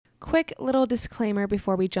quick little disclaimer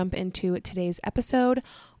before we jump into today's episode.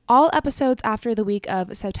 All episodes after the week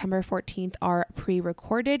of September 14th are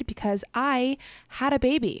pre-recorded because I had a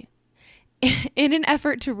baby. In an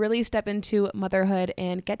effort to really step into motherhood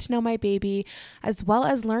and get to know my baby, as well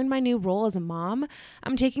as learn my new role as a mom,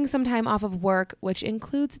 I'm taking some time off of work, which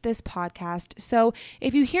includes this podcast. So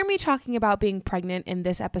if you hear me talking about being pregnant in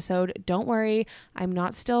this episode, don't worry, I'm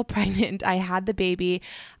not still pregnant. I had the baby.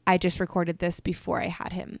 I just recorded this before I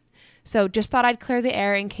had him. So just thought I'd clear the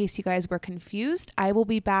air in case you guys were confused. I will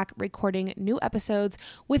be back recording new episodes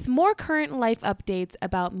with more current life updates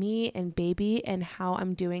about me and baby and how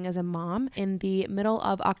I'm doing as a mom in the middle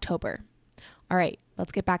of October. All right,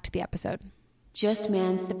 let's get back to the episode. Just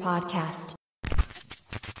Mans the podcast.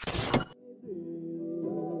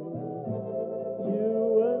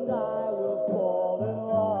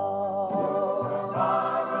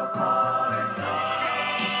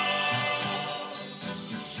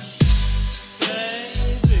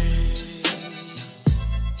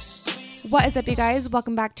 What is up, you guys?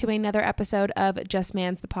 Welcome back to another episode of Just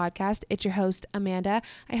Mans the podcast. It's your host, Amanda.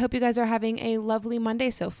 I hope you guys are having a lovely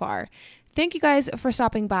Monday so far. Thank you guys for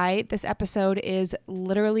stopping by. This episode is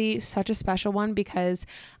literally such a special one because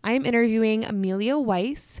I am interviewing Amelia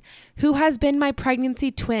Weiss, who has been my pregnancy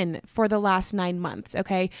twin for the last 9 months,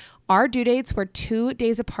 okay? Our due dates were 2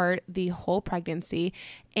 days apart the whole pregnancy,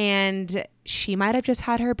 and she might have just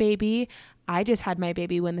had her baby. I just had my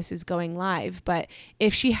baby when this is going live, but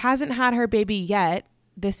if she hasn't had her baby yet,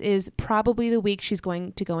 this is probably the week she's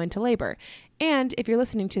going to go into labor. And if you're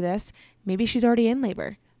listening to this, maybe she's already in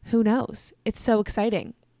labor. Who knows? It's so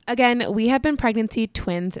exciting. Again, we have been pregnancy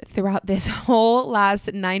twins throughout this whole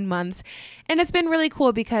last 9 months, and it's been really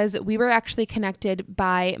cool because we were actually connected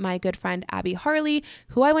by my good friend Abby Harley,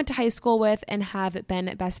 who I went to high school with and have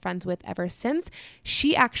been best friends with ever since.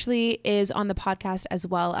 She actually is on the podcast as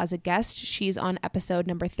well as a guest. She's on episode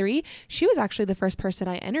number 3. She was actually the first person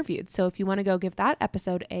I interviewed, so if you want to go give that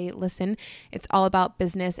episode a listen, it's all about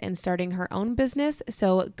business and starting her own business,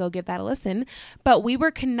 so go give that a listen. But we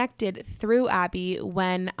were connected through Abby.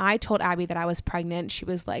 When I told Abby that I was pregnant, she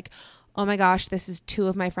was like, oh my gosh, this is 2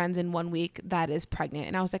 of my friends in 1 week that is pregnant.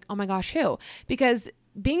 And I was like, oh my gosh, who? Because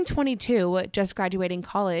being 22, just graduating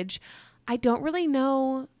college, I don't really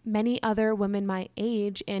know many other women my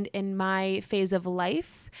age and in my phase of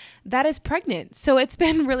life that is pregnant. So it's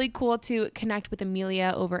been really cool to connect with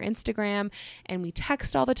Amelia over Instagram, and we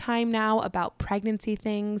text all the time now about pregnancy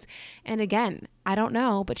things. And again, I don't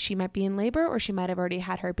know, but she might be in labor or she might have already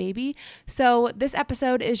had her baby. So this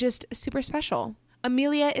episode is just super special.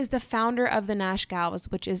 Amelia is the founder of the Nash Gals,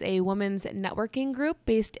 which is a women's networking group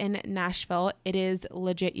based in Nashville. It is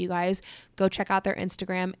legit, you guys. Go check out their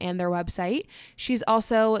Instagram and their website. She's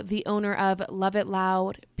also the owner of Love It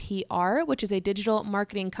Loud PR, which is a digital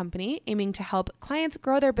marketing company aiming to help clients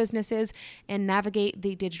grow their businesses and navigate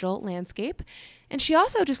the digital landscape. And she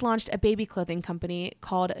also just launched a baby clothing company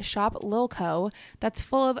called Shop Lilco that's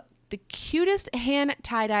full of the cutest hand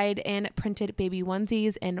tie-dyed and printed baby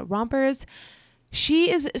onesies and rompers.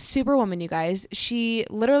 She is Superwoman, you guys. She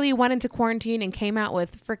literally went into quarantine and came out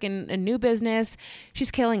with freaking a new business.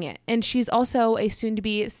 She's killing it. And she's also a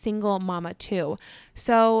soon-to-be single mama too.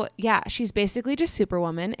 So yeah, she's basically just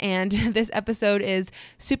Superwoman. And this episode is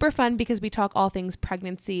super fun because we talk all things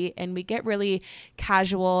pregnancy and we get really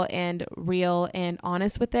casual and real and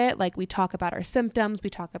honest with it. Like, we talk about our symptoms. We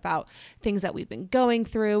talk about things that we've been going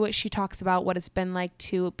through. She talks about what it's been like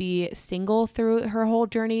to be single through her whole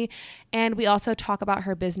journey. And we also talk about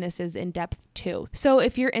her businesses in depth too. So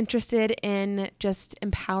if you're interested in just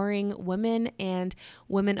empowering women and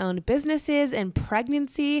women-owned businesses and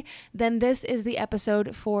pregnancy, then this is the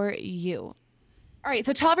episode for you. All right,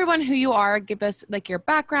 so tell everyone who you are. Give us like your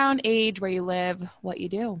background, age, where you live, what you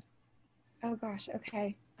do. Oh gosh,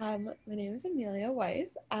 okay. My name is Amelia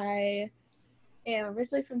Weiss. I am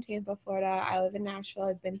originally from Tampa, Florida. I live in Nashville.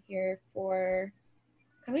 I've been here for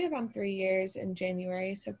coming up on 3 years in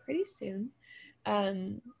January, so pretty soon.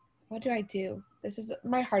 What do I do? This is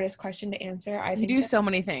my hardest question to answer. I think do so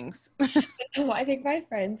many things. I think my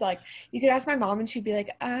friends, like, you could ask my mom and she'd be like,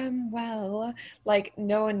 well, like,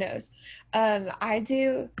 no one knows.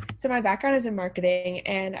 So my background is in marketing,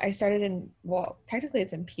 and I started in, well, technically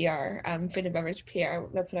it's in PR, food and beverage PR.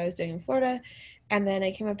 That's what I was doing in Florida. And then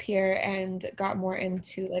I came up here and got more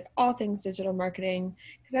into like all things digital marketing,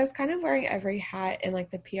 because I was kind of wearing every hat in like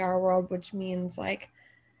the PR world, which means like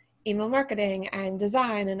email marketing and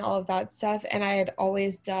design and all of that stuff. And I had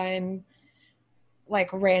always done like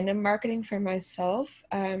random marketing for myself,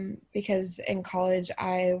 because in college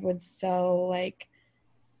I would sell like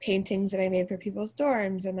paintings that I made for people's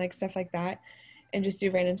dorms and like stuff like that. and just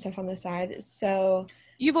do random stuff on the side. So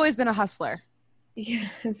You've always been a hustler. yeah,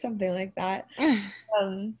 something like that.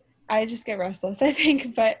 I just get restless, I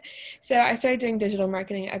think. But so I started doing digital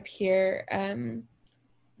marketing up here,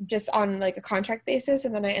 just on like a contract basis.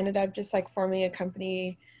 And then I ended up just like forming a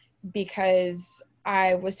company because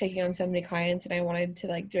I was taking on so many clients and I wanted to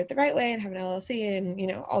like do it the right way and have an LLC and, you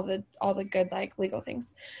know, all the good like legal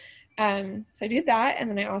things. So I do that. And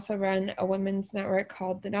then I also run a women's network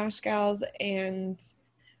called the Nash Gals, and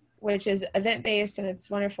which is event based and it's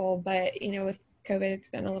wonderful. But, you know, with COVID, it's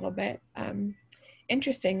been a little bit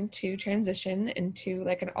interesting to transition into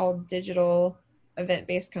like an all digital event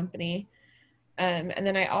based company. And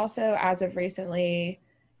then I also, as of recently,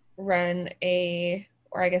 run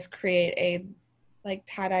create a like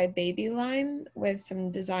tie-dye baby line with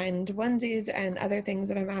some designed onesies and other things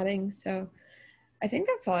that I'm adding. So I think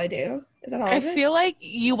that's all I do. Is that all I of it? feel like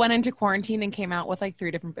you went into quarantine and came out with like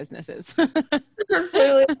 3 different businesses. That's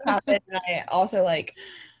literally what happened. And I also like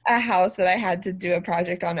a house that I had to do a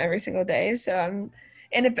project on every single day. So I'm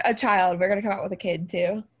and a child. We're gonna come out with a kid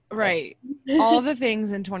too. Right. All the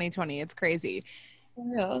things in 2020. It's crazy.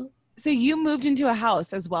 Yeah. So you moved into a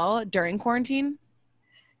house as well during quarantine?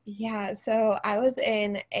 Yeah, so I was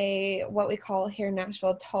in a what we call here in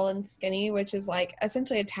Nashville tall and skinny, which is like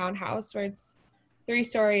essentially a townhouse where it's 3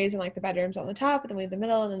 stories and like the bedrooms on the top, and then we have the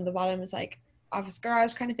middle, and then the bottom is like office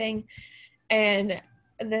garage kind of thing. And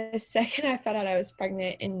the second I found out I was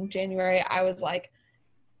pregnant in January, I was like,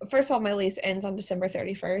 first of all, my lease ends on December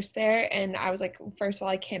 31st there, and I was like, first of all,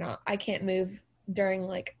 I can't move during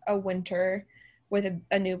like a winter with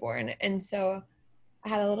a newborn, and so I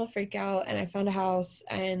had a little freak out and I found a house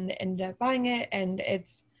and ended up buying it, and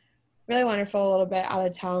it's really wonderful, a little bit out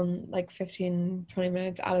of town, like 15-20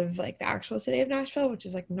 minutes out of like the actual city of Nashville, which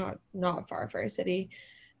is like not far for a city.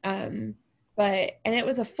 But and it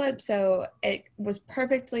was a flip, so it was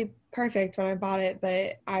perfectly perfect when I bought it,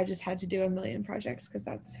 but I just had to do a million projects because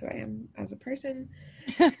that's who I am as a person.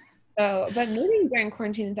 So, but moving during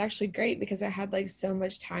quarantine is actually great because I had like so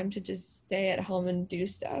much time to just stay at home and do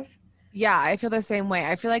stuff. Yeah, I feel the same way.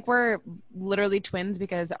 I feel like we're literally twins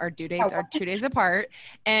because our due dates are 2 days apart,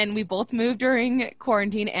 and we both moved during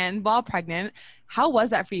quarantine and while pregnant. How was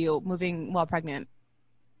that for you, moving while pregnant?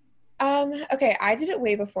 Okay, I did it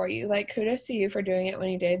way before you. Like, kudos to you for doing it when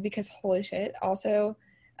you did, because holy shit. Also,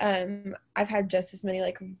 I've had just as many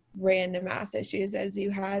like random ass issues as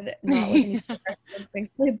you had, not with any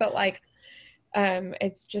thankfully, but like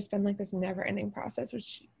it's just been like this never ending process,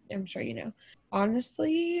 which I'm sure you know.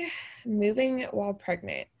 Honestly, moving while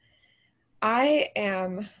pregnant, I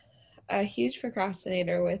am a huge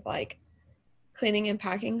procrastinator with like cleaning and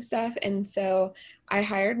packing stuff. And so I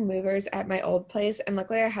hired movers at my old place, and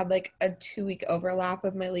luckily I had like a 2-week overlap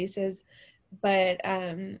of my leases, but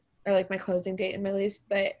or like my closing date in my lease.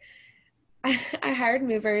 But I hired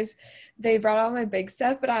movers. They brought all my big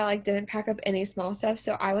stuff, but I like didn't pack up any small stuff.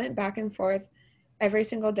 So I went back and forth every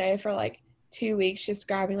single day for like 2 weeks, just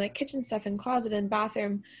grabbing like kitchen stuff and closet and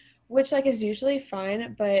bathroom, which like is usually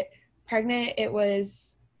fine. But pregnant, it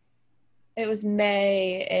was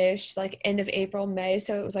May-ish, like end of April, May.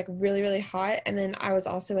 So it was like really, really hot. And then I was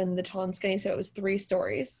also in the tall and skinny. So it was 3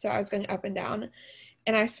 stories. So I was going up and down.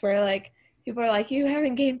 And I swear, like, people are like, you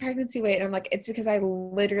haven't gained pregnancy weight. And I'm like, it's because I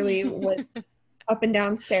literally was up and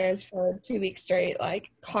down stairs for 2 weeks straight,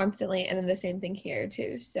 like constantly. And then the same thing here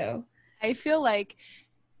too. So I feel like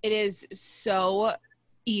it is so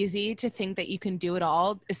easy to think that you can do it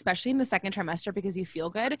all, especially in the second trimester, because you feel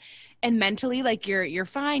good and mentally like you're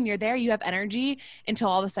fine, you're there, you have energy, until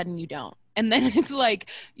all of a sudden you don't. And then it's like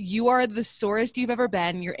you are the sorest you've ever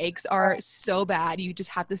been. Your aches are so bad. You just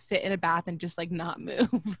have to sit in a bath and just like not move.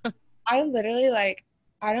 I literally like,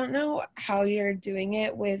 I don't know how you're doing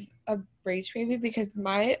it with a breech baby, because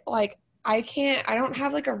I don't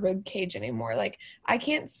have like a rib cage anymore. Like I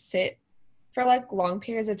can't sit for like long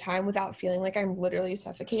periods of time without feeling like I'm literally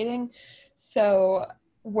suffocating. So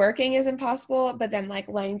working is impossible, but then like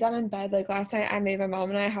laying down in bed, like last night I made my mom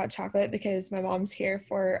and I hot chocolate because my mom's here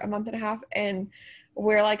for a month and a half, and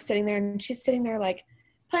we're like sitting there and she's sitting there like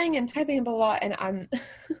playing and typing and blah, blah, and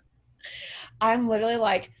I'm literally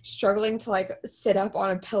like struggling to like sit up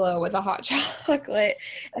on a pillow with a hot chocolate.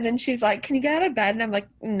 And then she's like, can you get out of bed? And I'm like,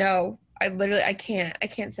 no, I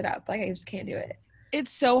can't sit up. Like I just can't do it.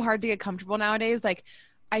 It's so hard to get comfortable nowadays. Like,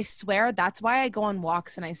 I swear that's why I go on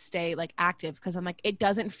walks and I stay like active, because I'm like, it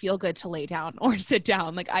doesn't feel good to lay down or sit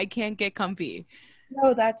down. Like I can't get comfy.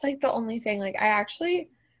 No, that's like the only thing. Like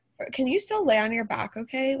can you still lay on your back?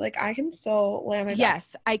 Okay. Like I can still lay on my back.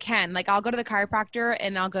 Yes, I can. Like I'll go to the chiropractor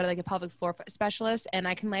and I'll go to like a pelvic floor specialist and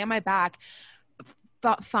I can lay on my back.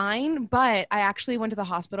 felt fine, but I actually went to the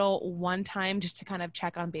hospital one time just to kind of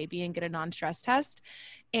check on baby and get a non-stress test.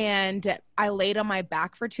 And I laid on my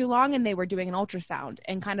back for too long, and they were doing an ultrasound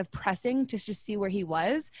and kind of pressing to just see where he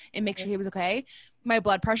was and make sure he was okay. My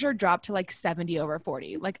blood pressure dropped to like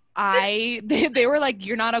 70/40. Like they were like,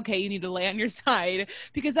 you're not okay. You need to lay on your side,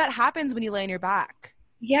 because that happens when you lay on your back.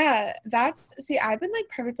 Yeah, I've been like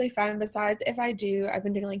perfectly fine. Besides, if I do, I've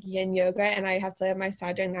been doing like yin yoga and I have to lay on my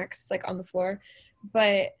side during that 'cause it's like on the floor.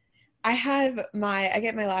 But I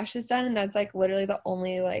get my lashes done, and that's like literally the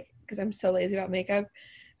only, like, because I'm so lazy about makeup.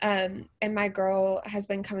 And my girl has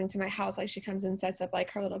been coming to my house, like she comes and sets up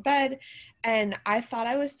like her little bed, and I thought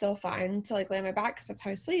I was still fine to like lay on my back because that's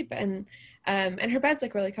how I sleep, and her bed's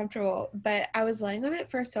like really comfortable, but I was laying on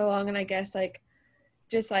it for so long, and I guess like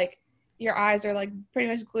just like your eyes are like pretty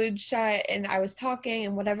much glued shut, and I was talking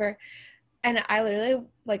and whatever, and I literally,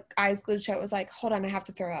 like, eyes glued shut, was like, hold on, I have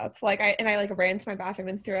to throw up. Like, I like ran to my bathroom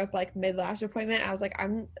and threw up like mid lash appointment. I was like,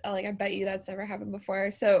 I bet you that's never happened before.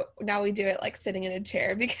 So now we do it like sitting in a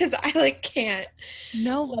chair because I like can't.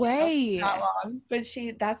 No way. That long. But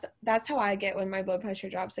that's how I get when my blood pressure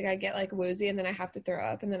drops. Like, I get like woozy and then I have to throw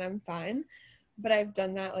up and then I'm fine. But I've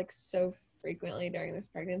done that like so frequently during this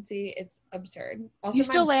pregnancy. It's absurd. Also, You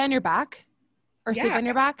still lay on your back or sleep Yeah. on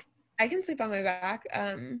your back? I can sleep on my back.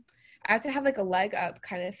 I have to have like a leg up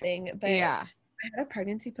kind of thing, but Yeah. I had a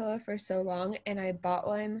pregnancy pillow for so long, and I bought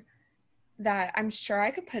one that I'm sure I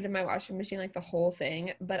could put in my washing machine, like the whole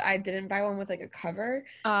thing, but I didn't buy one with like a cover.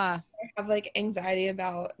 I have like anxiety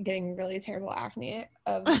about getting really terrible acne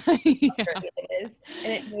of how Yeah. dirty it is,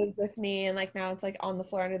 and it moved with me, and like now it's like on the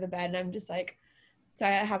floor under the bed, and I'm just like, so I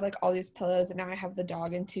have like all these pillows, and now I have the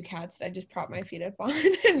dog and 2 cats that I just prop my feet up on.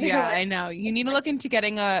 And Yeah, like, I know. You need to look into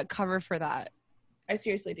getting a cover for that. I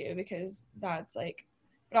seriously do, because that's like,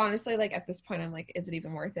 but honestly, like at this point, I'm like, is it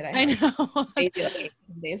even worth it? I I have know. maybe like 18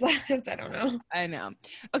 days left. I don't know. I know.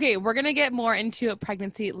 Okay, we're going to get more into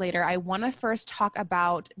pregnancy later. I want to first talk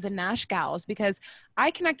about the Nash Gals, because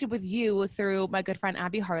I connected with you through my good friend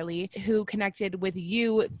Abby Harley, who connected with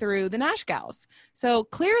you through the Nash Gals. So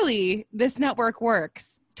clearly this network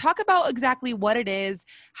works. Talk about exactly what it is,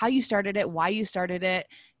 how you started it, why you started it.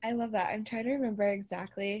 I love that. I'm trying to remember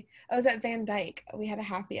exactly. I was at Van Dyke. We had a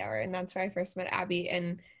happy hour, and that's where I first met Abby.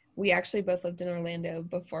 And we actually both lived in Orlando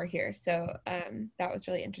before here. So that was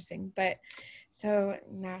really interesting. But so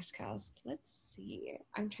Nash Gals, let's see.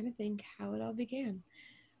 I'm trying to think how it all began.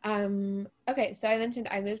 Okay, so I mentioned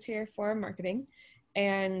I moved here for marketing,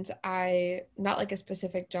 and I, not like a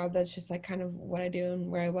specific job, that's just like kind of what I do and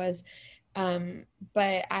where I was.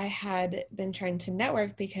 But I had been trying to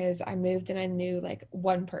network because I moved and I knew like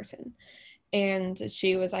one person, and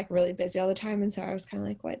she was like really busy all the time, and so I was kind of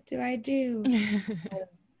like, what do I do?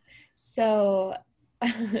 So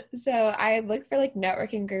so I looked for like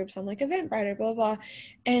networking groups on like Eventbrite, blah blah,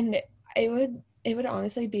 and it would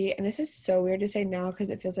honestly be, and this is so weird to say now because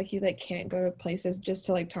it feels like you like can't go to places just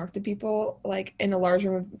to like talk to people like in a large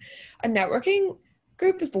room. A networking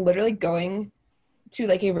group is literally going to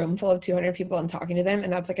like a room full of 200 people and talking to them,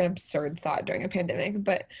 and that's like an absurd thought during a pandemic.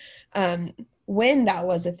 But when that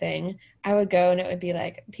was a thing, I would go and it would be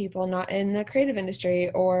like people not in the creative industry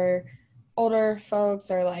or older folks,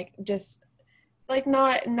 or like just like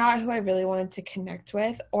not who I really wanted to connect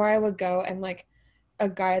with. Or I would go and like a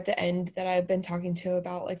guy at the end that I've been talking to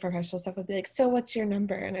about like professional stuff would be like, so what's your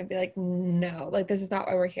number? And I'd be like, no, like this is not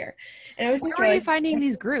why we're here. And it was Where just are really you finding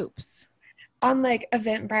these groups? on like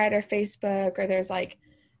Eventbrite or Facebook, or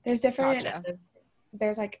there's different Gotcha.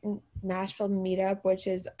 there's like Nashville Meetup, which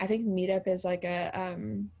is, I think Meetup is like a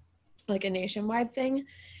nationwide thing,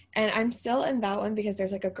 and I'm still in that one because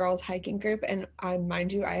there's like a girls hiking group, and I,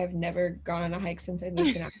 mind you, I have never gone on a hike since I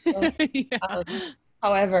moved to Nashville. Yeah.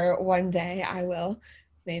 However, one day I will,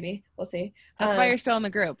 maybe, we'll see. That's why you're still in the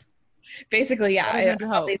group. Basically, yeah, Holding on to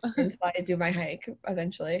I'll hope. leave until I do my hike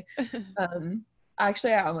eventually.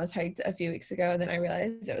 Actually, I almost hiked a few weeks ago, and then I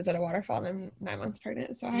realized it was at a waterfall, and I'm 9 months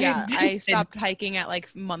pregnant, so Yeah, I didn't. stopped hiking at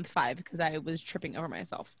like month 5 because I was tripping over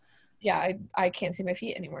myself. Yeah, I can't see my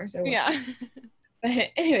feet anymore. So Yeah. but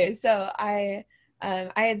anyway, so I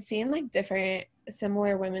had seen like different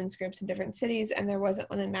similar women's groups in different cities, and there wasn't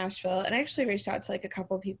one in Nashville. And I actually reached out to like a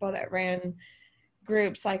couple of people that ran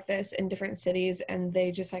groups like this in different cities, and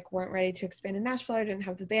they just like weren't ready to expand in Nashville or didn't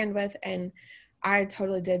have the bandwidth. And I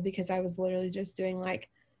totally did, because I was literally just doing like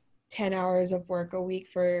 10 hours of work a week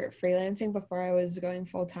for freelancing before I was going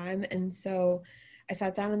full time. And so I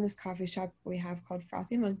sat down in this coffee shop we have called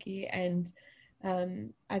Frothy Monkey, and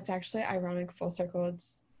it's actually ironic, full circle.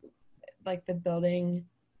 It's like the building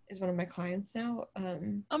is one of my clients now.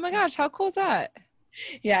 Oh my gosh, how cool is that?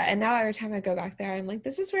 Yeah, and now every time I go back there, I'm like,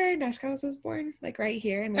 this is where Nashcals was born, like right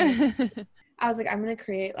here. And I was like, I'm gonna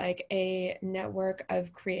create like a network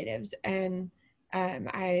of creatives. And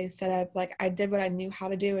I set up, like, I did what I knew how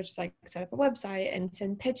to do, which is like set up a website and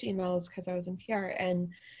send pitch emails because I was in PR, and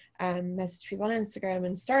message people on Instagram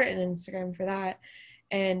and start an Instagram for that.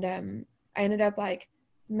 And I ended up like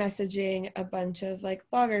messaging a bunch of like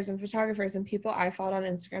bloggers and photographers and people I followed on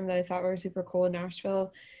Instagram that I thought were super cool in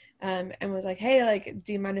Nashville, and was like, hey, like,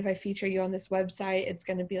 do you mind if I feature you on this website? It's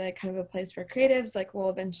going to be like kind of a place for creatives. Like,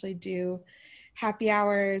 we'll eventually do happy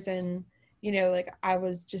hours. And, you know, like, I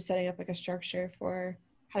was just setting up like a structure for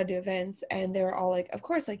how to do events. And they were all like, of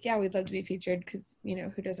course, like, yeah, we'd love to be featured, because, you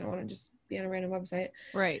know, who doesn't want to just be on a random website?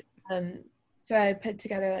 Right. So I put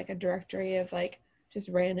together like a directory of like just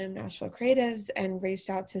random Nashville creatives and reached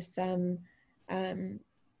out to some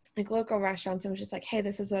like local restaurants and was just like, hey,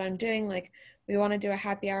 this is what I'm doing. Like, we want to do a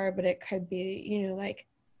happy hour, but it could be, you know, like,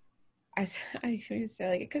 I used to say,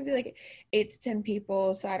 like, it could be like 8 to 10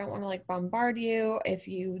 people. So I don't want to like bombard you if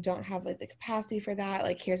you don't have like the capacity for that.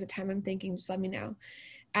 Like, here's a time I'm thinking, just let me know.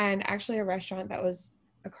 And actually a restaurant that was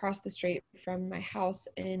across the street from my house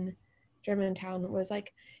in Germantown was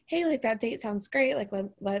like, hey, like, that date sounds great. Like,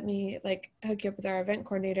 let me like hook you up with our event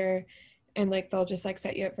coordinator, and like they'll just like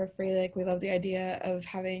set you up for free. Like, we love the idea of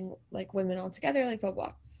having like women all together, like blah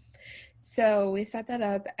blah. So we set that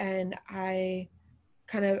up, and I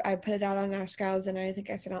put it out on Nashcals, and I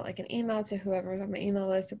think I sent out like an email to whoever was on my email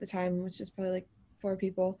list at the time, which was probably like 4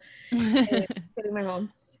 people, including my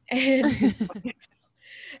mom. And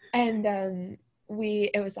and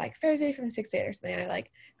it was like Thursday from 6 to 8 or something. And I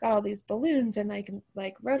like got all these balloons and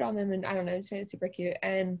like wrote on them, and I don't know, just made it super cute.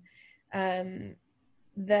 And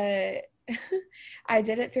the I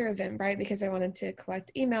did it through Eventbrite because I wanted to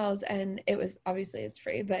collect emails, and it was, obviously it's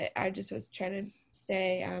free, but I just was trying to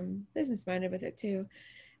stay business minded with it too.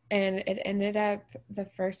 And it ended up, the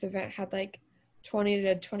first event had like 20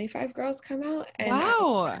 to 25 girls come out, and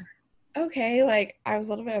Wow. okay, like, I was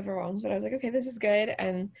a little bit overwhelmed, but I was like, okay, this is good.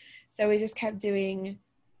 And so we just kept doing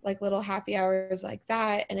like little happy hours like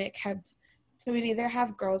that, and it kept, so we'd either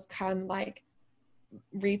have girls come, like,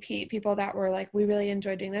 repeat people that were like, we really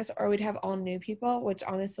enjoyed doing this, or we'd have all new people, which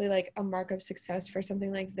honestly, like, a mark of success for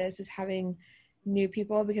something like this is having new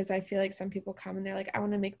people, because I feel like some people come and they're like, I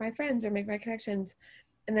want to make my friends or make my connections,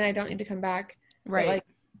 and then I don't need to come back. Right. But like,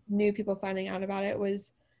 new people finding out about it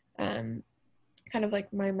was kind of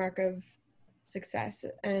like my mark of success.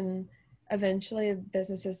 And eventually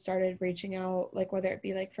businesses started reaching out, like, whether it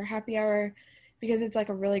be like for happy hour, because it's like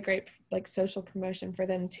a really great like social promotion for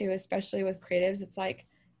them too, especially with creatives. It's like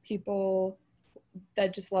people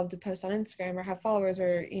that just love to post on Instagram or have followers,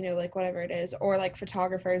 or, you know, like whatever it is, or like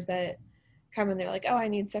photographers that come and they're like, oh, I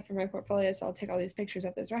need stuff for my portfolio, so I'll take all these pictures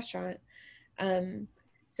at this restaurant.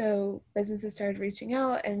 So businesses started reaching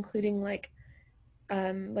out, including like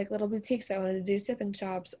little boutiques that wanted to do sip-in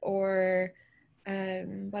shops, or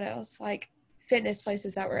what else, like fitness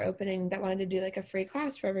places that were opening that wanted to do like a free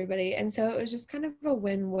class for everybody. And so it was just kind of a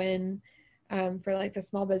win-win, for like the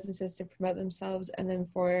small businesses to promote themselves, and then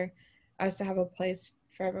for us to have a place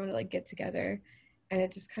for everyone to like get together. And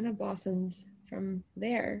it just kind of blossomed from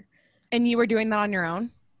there. And you were doing that on your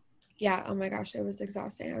own? Yeah, oh my gosh, it was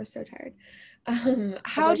exhausting. I was so tired.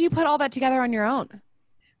 How do you put all that together on your own?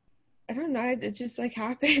 I don't know. It just like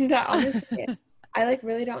happened. Honestly, I like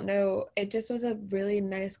really don't know. It just was a really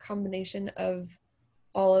nice combination of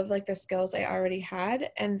all of like the skills I already had.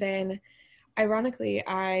 And then ironically,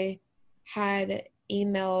 I had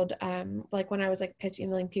emailed, like, when I was like pitch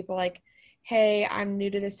emailing people, like, hey, I'm new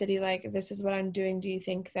to the city. Like, this is what I'm doing. Do you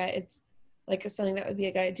think that it's like something that would be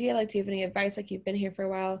a good idea? Like, do you have any advice? Like, you've been here for a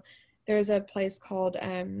while. There's a place called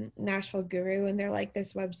Nashville Guru, and they're like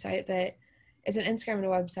this website that, it's an Instagram and a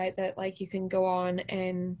website that like you can go on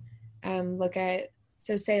and look at.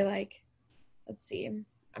 So say like, let's see,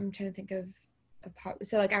 I'm trying to think of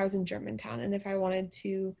so like I was in Germantown, and if I wanted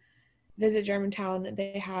to visit Germantown,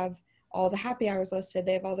 they have all the happy hours listed.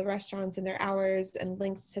 They have all the restaurants and their hours and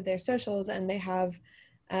links to their socials, and they have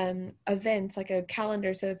events, like a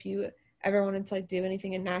calendar. So if you ever wanted to like do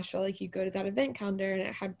anything in Nashville, like you go to that event calendar, and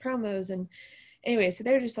it had promos. And anyway, so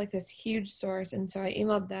they're just like this huge source. And so I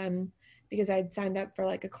emailed them because I'd signed up for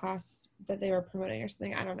like a class that they were promoting or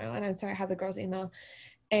something. I don't know. And so I had the girl's email,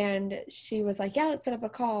 and she was like, yeah, let's set up a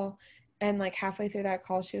call. And like halfway through that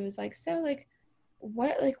call, she was like, so like,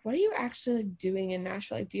 what are you actually doing in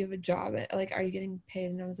Nashville? Like, do you have a job? Like, are you getting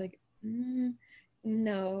paid? And I was like, no.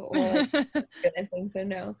 Well, like, I think so,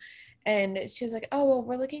 no. And she was like, oh, well,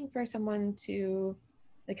 we're looking for someone to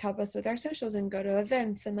like help us with our socials and go to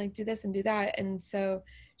events and like do this and do that. And so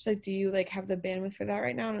She's like, do you like have the bandwidth for that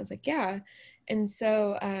right now? And I was like, yeah. And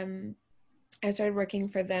so I started working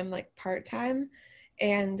for them like part-time,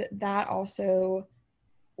 and that also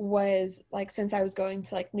was like, since I was going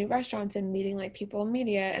to like new restaurants and meeting like people in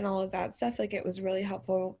media and all of that stuff, like it was really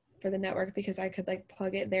helpful for the network because I could like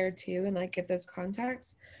plug it there too and like get those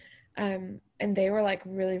contacts. And they were like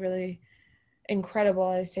really, really incredible.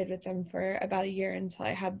 I stayed with them for about a year until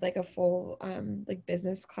I had like a full like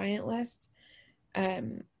business client list.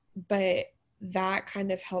 But that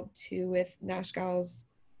kind of helped too with Nash Gals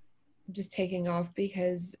just taking off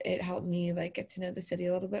because it helped me like get to know the city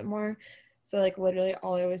a little bit more. So like literally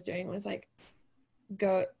all I was doing was like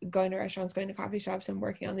going to restaurants, going to coffee shops, and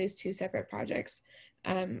working on these two separate projects.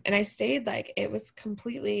 And I stayed like, it was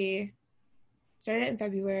completely started in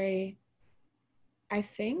February. I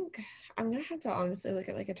think I'm gonna have to honestly look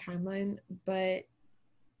at like a timeline, but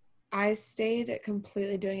I stayed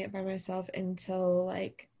completely doing it by myself until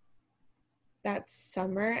like that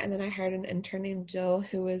summer, and then I hired an intern named Jill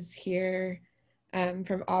who was here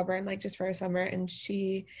from Auburn, like just for a summer, and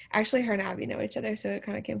she actually, her and Abby know each other, so it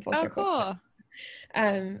kind of came full circle.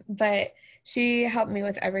 Cool. But she helped me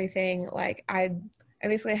with everything. Like I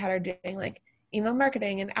basically had her doing like email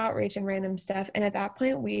marketing and outreach and random stuff, and at that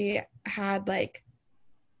point we had like,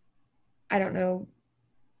 I don't know,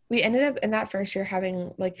 we ended up in that first year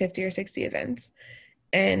having like 50 or 60 events,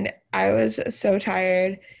 and I was so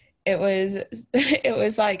tired. It was it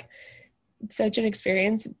was like such an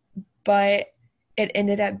experience, but it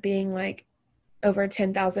ended up being like over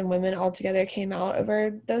 10,000 women altogether came out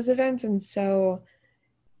over those events. And so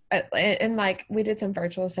and like we did some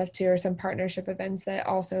virtual stuff too, or some partnership events that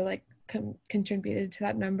also like contributed to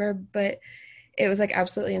that number, but it was like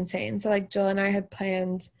absolutely insane. So like Jill and I had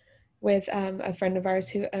planned with a friend of ours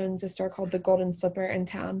who owns a store called the Golden Slipper in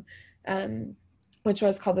town, which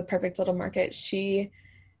was called the Perfect Little Market. She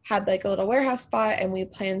had like a little warehouse spot, and we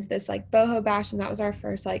planned this like boho bash, and that was our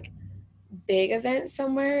first like big event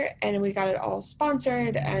somewhere, and we got it all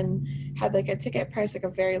sponsored and had like a ticket price, like a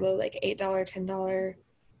very low, like $8, $10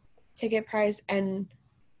 ticket price, and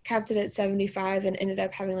capped it at 75 and ended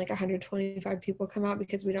up having like 125 people come out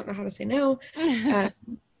because we don't know how to say no.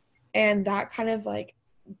 And that kind of like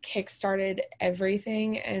kickstarted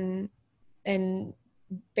everything. And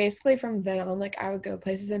basically from then on, like I would go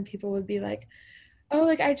places and people would be like, oh,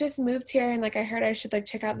 like I just moved here and like I heard I should like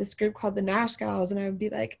check out this group called the Nash Gals, and I would be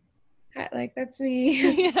like that's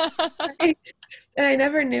me. Yeah. And I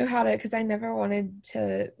never knew how to, because I never wanted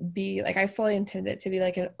to be like, I fully intended it to be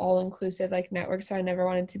like an all-inclusive like network, so I never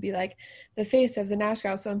wanted to be like the face of the Nash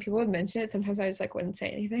Gals. So when people would mention it, sometimes I just like wouldn't say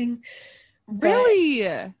anything.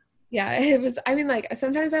 Really? Yeah, it was, I mean, like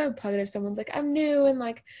sometimes I would plug it if someone's like, I'm new and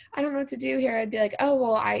like I don't know what to do here. I'd be like, oh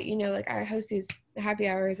well, I like I host these happy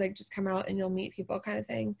hours, like just come out and you'll meet people kind of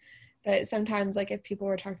thing. But sometimes like if people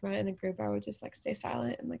were talking about it in a group, I would just like stay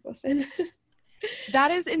silent and like listen. That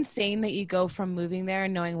is insane that you go from moving there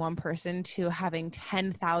and knowing one person to having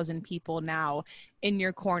 10,000 people now in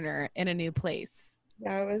your corner in a new place.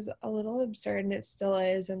 Yeah, it was a little absurd, and it still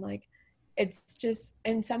is. And like it's just,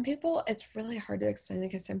 and some people, it's really hard to explain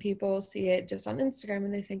because some people see it just on Instagram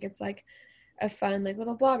and they think it's like a fun like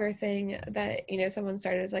little blogger thing that someone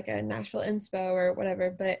started as like a Nashville inspo or whatever.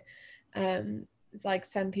 But it's like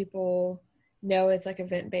some people know it's like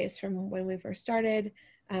event based from when we first started.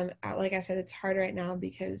 Like I said, it's hard right now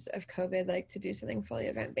because of COVID, like to do something fully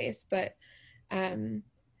event based, but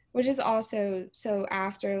which is also, so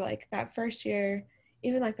after like that first year,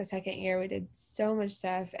 even like the second year, we did so much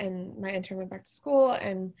stuff, and my intern went back to school,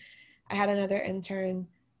 and I had another intern,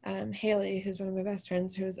 Haley, who's one of my best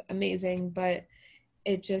friends, who was amazing, but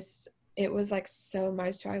it was like so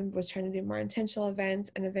much. So I was trying to do more intentional events,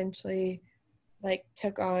 and eventually like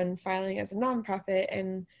took on filing as a nonprofit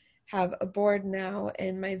and have a board now.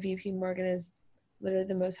 And my VP Morgan is literally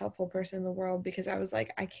the most helpful person in the world, because I was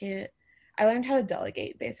like, I learned how to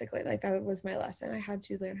delegate, basically. Like that was my lesson. I had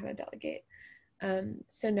to learn how to delegate.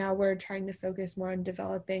 So now we're trying to focus more on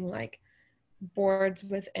developing like boards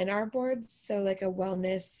within our boards. So like a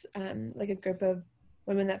wellness, like a group of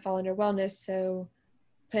women that fall under wellness. So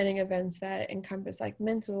planning events that encompass like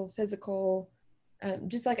mental, physical,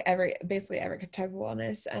 just like basically every type of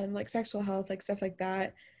wellness, like sexual health, like stuff like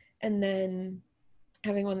that. And then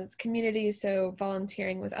having one that's community, so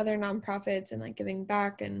volunteering with other nonprofits and like giving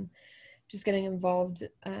back and just getting involved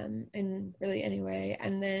in really any way.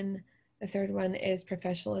 And then the third one is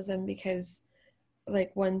professionalism, because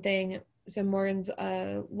like one thing, so Morgan's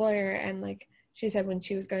a lawyer, and like she said when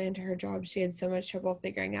she was going into her job, she had so much trouble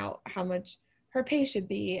figuring out how much her pay should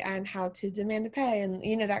be and how to demand a pay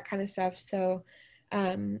and that kind of stuff. So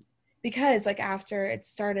because like after it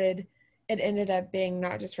started, it ended up being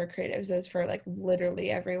not just for creatives, it was for like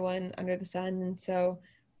literally everyone under the sun. And so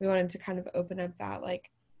we wanted to kind of open up that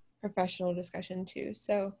like professional discussion too.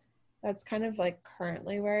 So that's kind of like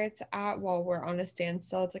currently where it's at. While we're on a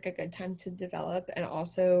standstill, it's like a good time to develop. And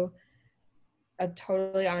also,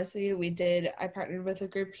 totally honestly, I partnered with a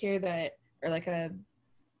group here that, or like a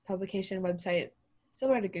publication website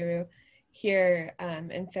similar to Guru here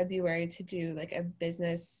in February to do like a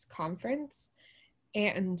business conference.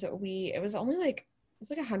 And it was only like, it was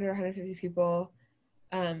like 100, 150 people.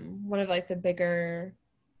 One of like the bigger,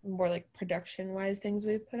 more like production wise things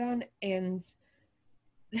we put on. And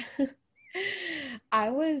I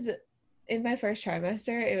was in my first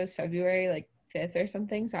trimester, it was February like 5th or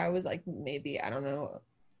something. So I was like maybe, I don't know,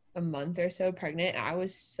 a month or so pregnant. And I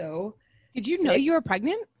was so Did you sick. know you were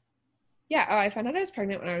pregnant? Yeah. Oh, I found out I was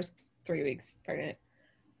pregnant when I was 3 weeks pregnant.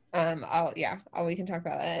 We can talk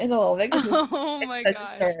about that in a little bit. Oh my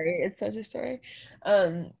gosh. It's such a story.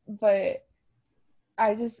 But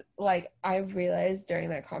I just like, I realized during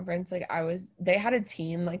that conference, like they had a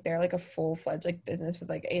team, like they're like a full-fledged like business with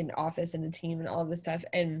like an office and a team and all of this stuff.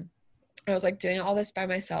 And I was like doing all this by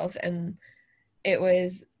myself, and I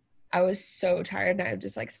was so tired, and I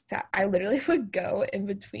just like I literally would go in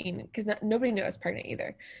between, because nobody knew I was pregnant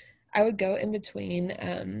either. I would go in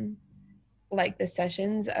between like the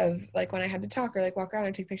sessions of like when I had to talk or like walk around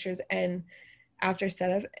and take pictures, and after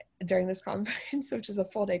setup during this conference, which is a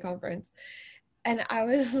full day conference, and I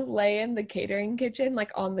would lay in the catering kitchen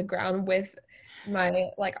like on the ground with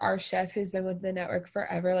our chef who's been with the network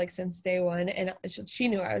forever, like since day one, and she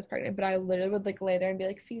knew I was pregnant, but I literally would like lay there and be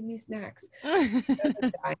like, feed me snacks. And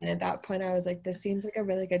at that point I was like, this seems like a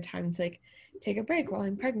really good time to like take a break while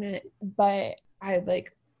I'm pregnant. But I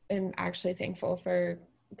like am actually thankful for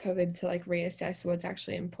COVID to like reassess what's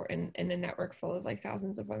actually important in a network full of like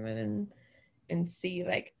thousands of women, and see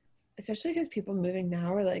like, especially because people moving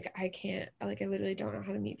now are like, I literally don't know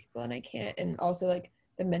how to meet people, and I can't. And also like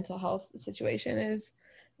the mental health situation is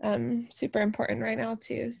super important right now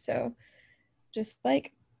too. So just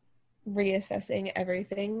like reassessing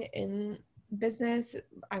everything in business.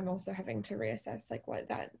 I'm also having to reassess like what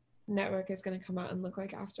that network is going to come out and look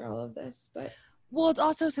like after all of this. But well, it's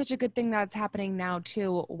also such a good thing that's happening now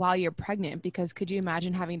too while you're pregnant, because could you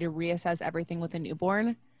imagine having to reassess everything with a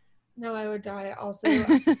newborn? no, I would die. Also,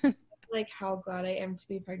 like how glad I am to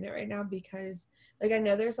be pregnant right now, because like I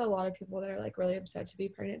know there's a lot of people that are like really upset to be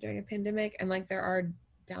pregnant during a pandemic, and like there are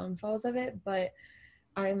downfalls of it, but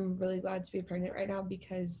I'm really glad to be pregnant right now,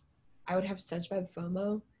 because I would have such bad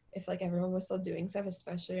FOMO if like everyone was still doing stuff,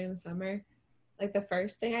 especially in the summer. Like the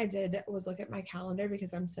first thing I did was look at my calendar,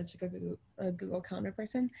 because I'm such a Google Calendar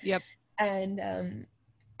person. Yep. And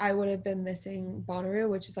I would have been missing Bonnaroo,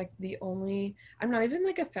 which is like I'm not even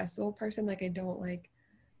like a festival person. Like I don't like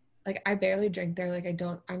I barely drink there.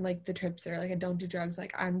 I'm like the tripster. Like I don't do drugs.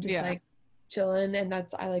 Like I'm just like chilling, and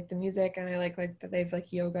I like the music, and I like that they've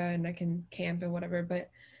like yoga, and I can camp and whatever. But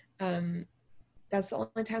that's the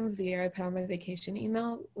only time of the year I put on my vacation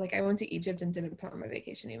email. Like I went to Egypt and didn't put on my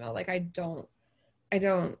vacation email. Like I don't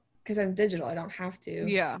because I'm digital. I don't have to.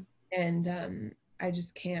 Yeah. And I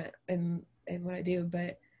just can't in what I do.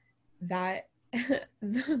 But that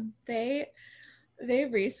they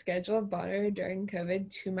rescheduled Bonner during COVID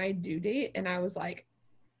to my due date, and I was like,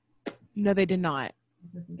 no, they did not.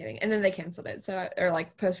 I'm kidding. And then they canceled it, or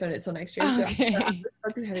like postponed it till next year. Okay.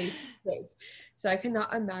 So too heavy dates. So I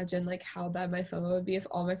cannot imagine like how bad my FOMO would be if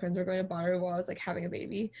all my friends were going to Bonner while I was like having a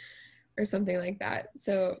baby or something like that.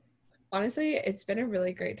 So honestly, it's been a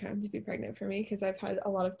really great time to be pregnant for me, because I've had a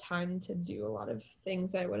lot of time to do a lot of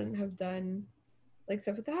things that I wouldn't have done, like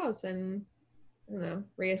stuff at the house, and I don't know,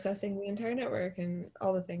 reassessing the entire network and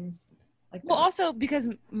all the things like well, that. also because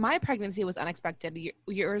my pregnancy was unexpected.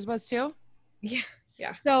 Yours was too?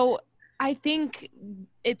 Yeah. So I think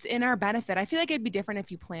it's in our benefit. I feel like it'd be different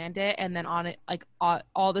if you planned it and then on it, like all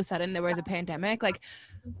of a sudden there was a pandemic. Like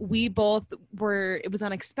we both it was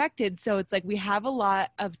unexpected. So it's like we have a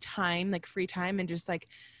lot of time, like free time, and just like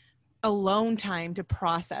alone time to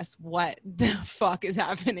process what the fuck is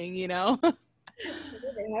happening, you know?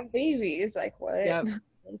 They have babies. Like what? Yep.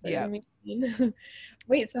 What does that mean?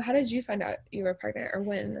 Wait, so how did you find out you were pregnant, or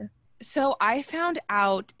when? So I found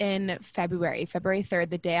out in February 3rd,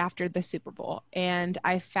 the day after the Super Bowl. And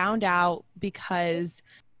I found out because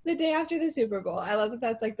the day after the Super Bowl. I love that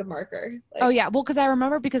that's like the marker. Like, oh yeah. Well, because I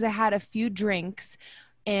remember because I had a few drinks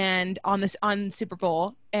and on Super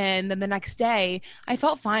Bowl, and then the next day I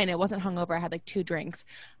felt fine. It wasn't hungover. I had like 2 drinks.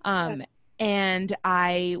 and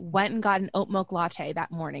I went and got an oat milk latte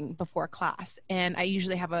that morning before class. And I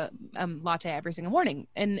usually have a latte every single morning.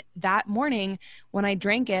 And that morning when I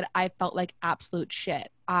drank it, I felt like absolute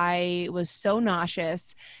shit. I was so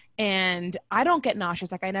nauseous, and I don't get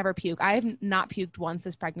nauseous. Like, I never puke. I have not puked once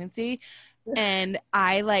this pregnancy. And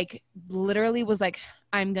I like literally was like,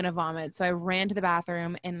 I'm going to vomit. So I ran to the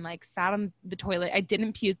bathroom and like sat on the toilet. I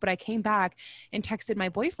didn't puke, but I came back and texted my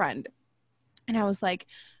boyfriend. And I was like,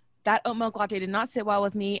 that oat milk latte did not sit well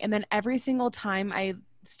with me. And then every single time I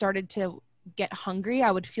started to get hungry,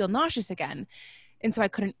 I would feel nauseous again. And so I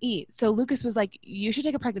couldn't eat. So Lucas was like, you should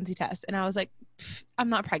take a pregnancy test. And I was like, I'm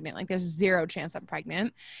not pregnant. Like, there's zero chance I'm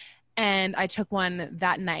pregnant. And I took one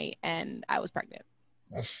that night and I was pregnant.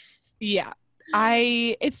 Yeah.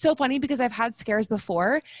 It's so funny because I've had scares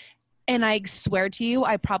before, and I swear to you,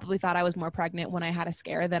 I probably thought I was more pregnant when I had a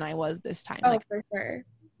scare than I was this time. Oh, like, for sure.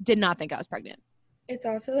 Did not think I was pregnant. It's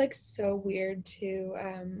also like so weird to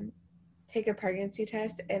take a pregnancy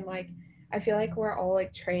test, and like I feel like we're all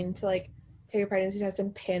like trained to like take a pregnancy test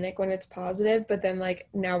and panic when it's positive, but then like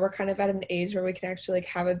now we're kind of at an age where we can actually like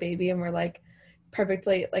have a baby and we're like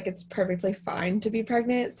perfectly, like it's perfectly fine to be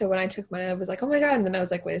pregnant. So when I took mine, I was like, oh my god, and then I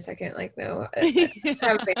was like, wait a second, like no, I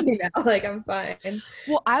have a baby now, like I'm fine.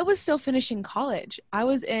 Well, I was still finishing college. I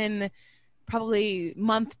was in probably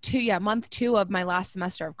month two of my last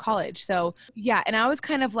semester of college. So yeah, and I was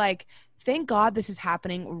kind of like, thank God this is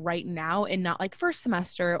happening right now and not like first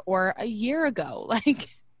semester or a year ago. Like,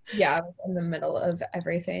 yeah, like in the middle of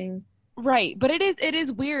everything. right. But it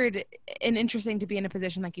is weird and interesting to be in a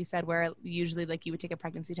position, like you said, where usually like you would take a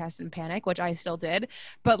pregnancy test and panic, which I still did.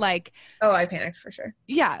 But like, Oh, I panicked for sure.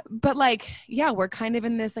 yeah, but like, yeah, we're kind of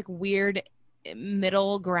in this like weird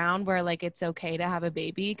middle ground where like it's okay to have a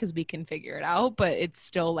baby because we can figure it out, but it's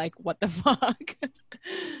still like, what the fuck?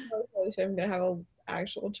 I'm gonna have an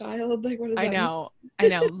actual child. Like, what does that I know.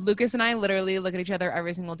 Lucas and I literally look at each other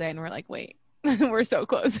every single day and we're like, wait, we're so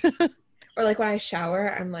close. Or like when I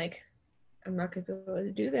shower, I'm like, I'm not gonna be able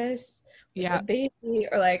to do this with Yeah. a baby.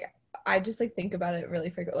 Or like I just like think about it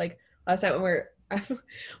really frequently. Like last night when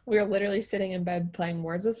we were literally sitting in bed playing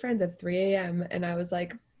Words with Friends at 3 a.m. and I was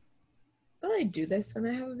like, will I do this when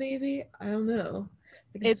I have a baby? I don't know.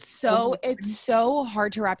 Like, It's so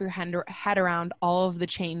hard to wrap your head around all of the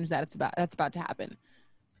change that's about to happen.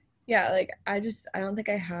 Yeah, like I don't think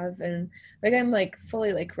I have, and like I'm like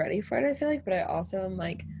fully like ready for it, I feel like, but I also am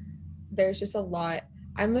like, there's just a lot.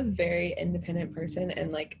 I'm a very independent person,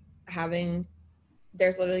 and like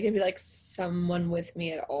there's literally gonna be like someone with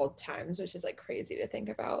me at all times, which is like crazy to think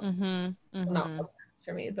about. Mm-hmm. Mm-hmm. Not all times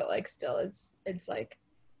for me, but like still it's like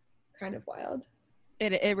kind of wild.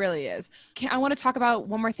 It really is. I want to talk about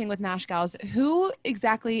one more thing with Nash Gals. Who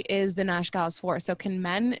exactly is the Nash Gals for? So can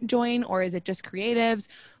men join, or is it just creatives?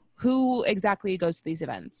 Who exactly goes to these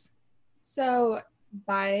events? So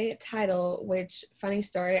by title, which funny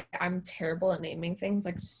story, I'm terrible at naming things,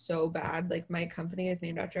 like so bad. Like my company is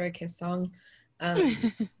named after a Kiss song. That,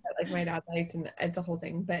 like my dad liked, and it's a whole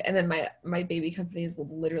thing. But and then my baby company is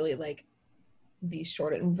literally like the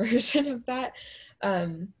shortened version of that.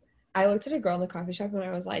 I looked at a girl in the coffee shop and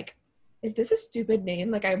I was like, is this a stupid name?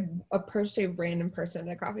 Like I approached a random person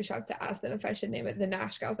at a coffee shop to ask them if I should name it the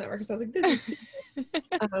Nash Gals Network, because I was like, this is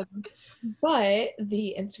stupid. But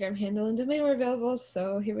the Instagram handle and domain were available,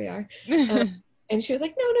 so here we are. And she was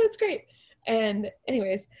like, no, it's great. And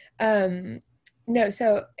anyways, no,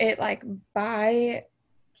 so it like by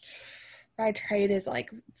trade is like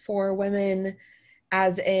for women,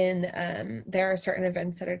 as in there are certain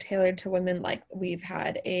events that are tailored to women. Like we've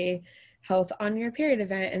had a health on your period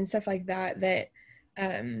event and stuff like that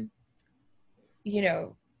you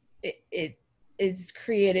know, it is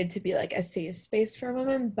created to be like a safe space for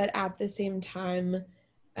women, but at the same time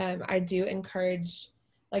I do encourage,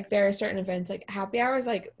 like there are certain events like happy hours,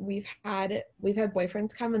 like we've had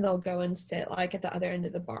boyfriends come and they'll go and sit like at the other end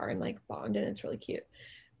of the bar and like bond, and it's really cute.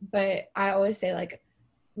 But I always say like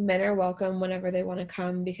men are welcome whenever they want to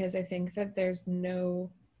come, because I think that there's no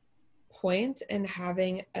point in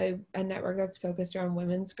having a network that's focused around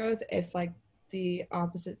women's growth if like the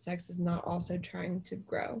opposite sex is not also trying to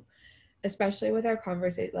grow, especially with our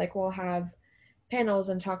conversation. Like we'll have panels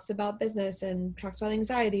and talks about business and talks about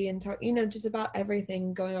anxiety and talk, just about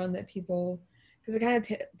everything going on that people, because I kind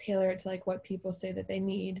of tailor it to like what people say that they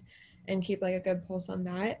need and keep like a good pulse on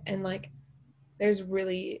that. And like there's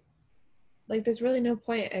really no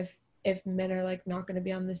point if men are like not going to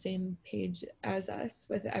be on the same page as us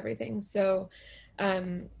with everything. So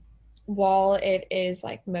while it is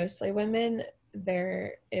like mostly women,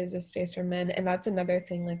 there is a space for men. And that's another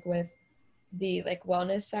thing, like with the like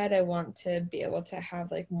wellness side, I want to be able to have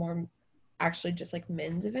like more actually just like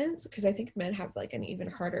men's events, because I think men have like an even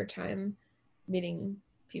harder time meeting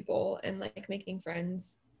people and like making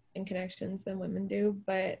friends and connections than women do.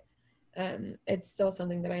 But it's still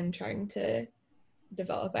something that I'm trying to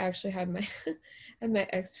develop. I actually had my had my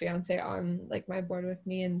ex-fiance on like my board with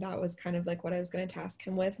me, and that was kind of like what I was going to task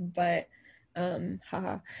him with, but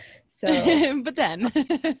haha. So But then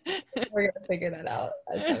we're gonna figure that out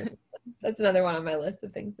as time. That's another one on my list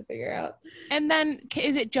of things to figure out. and then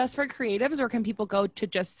is it just for creatives, or can people go to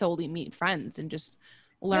just solely meet friends and just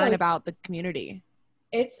learn No, about the community?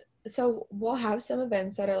 it's so we'll have some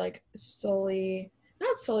events that are like solely,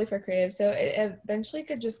 not solely for creatives. So it eventually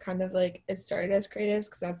could just kind of like, it started as creatives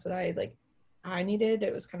because that's what I needed.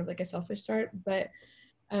 It was kind of like a selfish start, but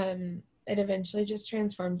it eventually just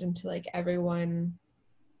transformed into like everyone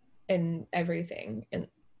and everything, and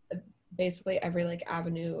basically every like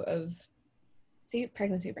avenue of, see,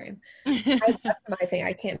 pregnancy brain. That's my thing.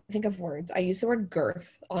 I can't think of words. I used the word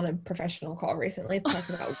girth on a professional call recently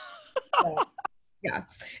talking about yeah,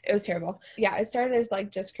 it was terrible. Yeah, it started as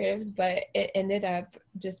like just creatives, but it ended up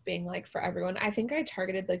just being like for everyone. I think I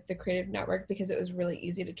targeted like the creative network because it was really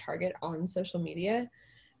easy to target on social media.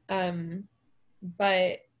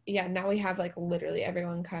 But yeah, now we have like literally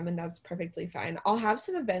everyone come, and that's perfectly fine. I'll have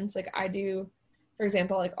some events like I do, for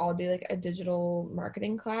example, like I'll do like a digital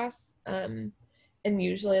marketing class. And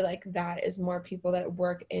usually like that is more people that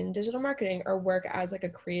work in digital marketing or work as like a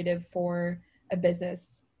creative for a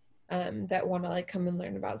business, that want to like come and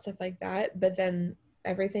learn about stuff like that. But then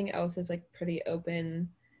everything else is like pretty open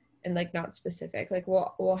and like not specific. Like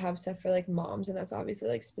we'll have stuff for like moms, and that's obviously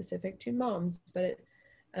like specific to moms, but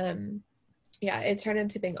um yeah, it turned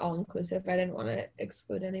into being all inclusive. I didn't want to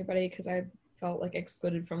exclude anybody because I felt like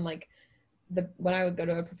excluded from like when I would go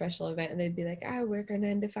to a professional event and they'd be like, I work a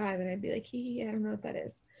 9 to 5, and I'd be like, hee, I don't know what that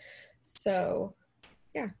is. So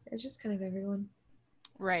yeah, it's just kind of everyone.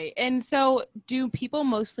 Right. And so do people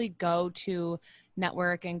mostly go to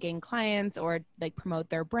network and gain clients, or like promote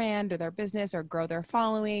their brand or their business or grow their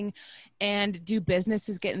following? And do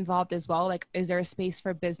businesses get involved as well? Like, is there a space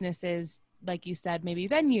for businesses, like you said, maybe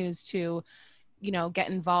venues to, get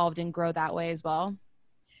involved and grow that way as well?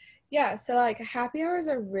 Yeah, so like happy hours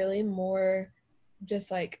are really more just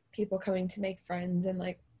like people coming to make friends and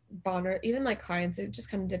like bond, or even like clients. It just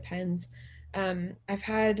kind of depends. I've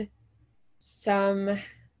had some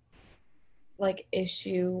like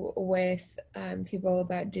issue with people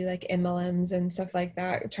that do like MLMs and stuff like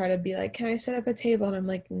that, try to be like, can I set up a table? And I'm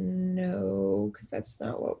like, no, because that's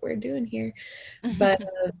not what we're doing here. But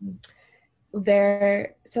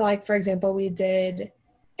so like for example, we did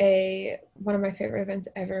one of my favorite events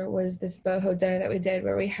ever was this boho dinner that we did,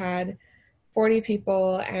 where we had 40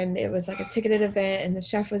 people, and it was like a ticketed event, and the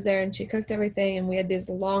chef was there and she cooked everything, and we had these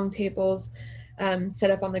long tables set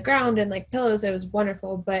up on the ground and like pillows. It was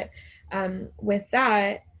wonderful. But with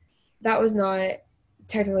that was not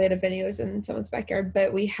technically at a venue, it was in someone's backyard,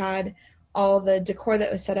 but we had all the decor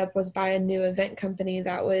that was set up was by a new event company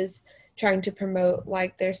that was trying to promote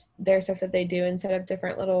like their stuff that they do and set up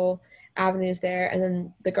different little avenues there. And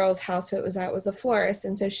then the girl's house who it was at was a florist,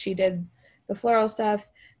 and so she did the floral stuff.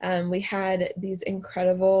 We had these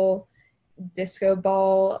incredible disco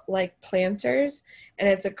ball like planters, and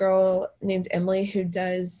it's a girl named Emily who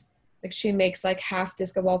does like, she makes like half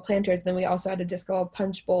disco ball planters, and then we also had a disco ball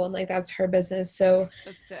punch bowl, and like that's her business. So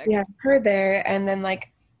That's sick. we had her there. And then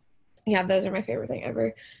like, yeah, those are my favorite thing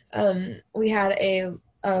ever. We had a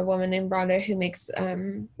woman named Rhonda who makes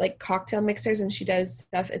like cocktail mixers, and she does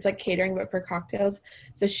stuff, it's like catering but for cocktails.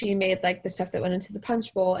 So she made like the stuff that went into the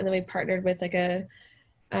punch bowl, and then we partnered with like a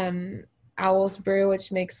Owl's Brew,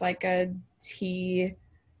 which makes like a tea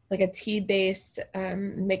based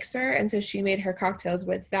mixer, and so she made her cocktails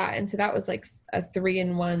with that, and so that was like a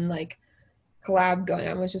 3-in-1 like collab going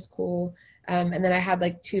on, which is cool. And then I had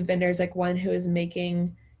like 2 vendors, like one who was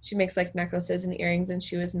she makes like necklaces and earrings, and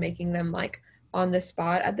she was making them like on the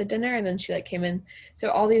spot at the dinner, and then she like came in. So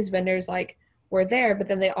all these vendors like were there, but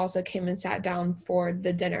then they also came and sat down for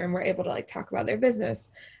the dinner and were able to like talk about their business.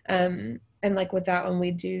 And like with that one, we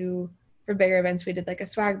do, for bigger events, we did like a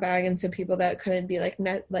swag bag, and so people that couldn't be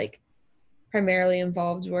like primarily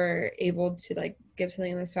involved were able to like give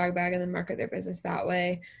something in the swag bag and then market their business that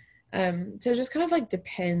way. So it just kind of like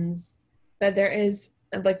depends. But there is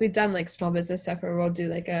like, we've done like small business stuff where we'll do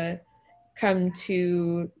like a come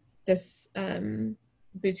to this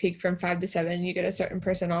boutique from 5 to 7, you get a certain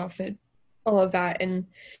person off, and all of that. And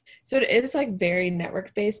so it is like very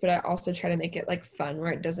network based, but I also try to make it like fun,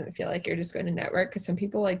 where it doesn't feel like you're just going to network, because some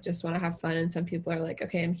people like just want to have fun, and some people are like,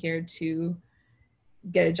 okay, I'm here to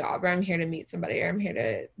get a job, or I'm here to meet somebody, or I'm here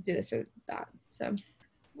to do this or that. So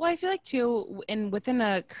Well, I feel like too, and within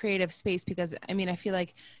a creative space, because I mean, I feel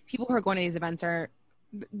like people who are going to these events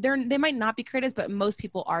they might not be creatives, but most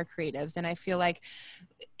people are creatives. And I feel like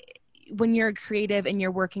when you're creative and you're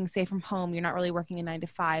working, say, from home, you're not really working a 9 to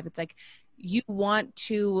 5. It's like you want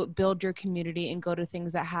to build your community and go to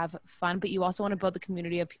things that have fun, but you also want to build the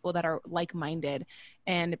community of people that are like-minded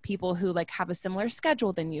and people who like have a similar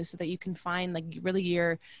schedule than you, so that you can find like really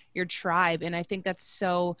your tribe. And I think that's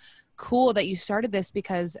so cool that you started this,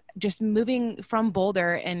 because just moving from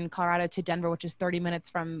Boulder in Colorado to Denver, which is 30 minutes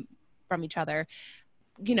from each other,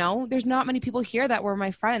 you know, there's not many people here that were my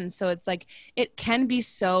friends. So it's like, it can be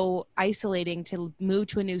so isolating to move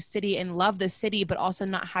to a new city and love the city, but also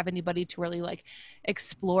not have anybody to really like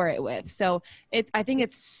explore it with. So I think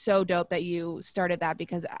it's so dope that you started that,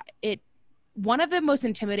 because one of the most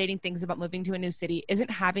intimidating things about moving to a new city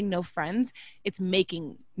isn't having no friends, it's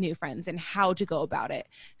making new friends and how to go about it.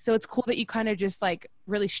 So it's cool that you kind of just like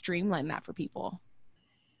really streamline that for people.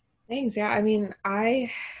 Thanks. Yeah. I mean,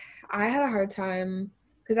 I had a hard time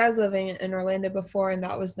because I was living in Orlando before, and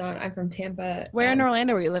that was not, I'm from Tampa. Where in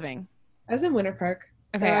Orlando were you living? I was in Winter Park.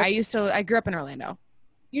 Okay. I grew up in Orlando.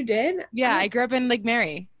 You did? Yeah. I grew up in Lake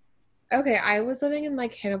Mary. Okay. I was living in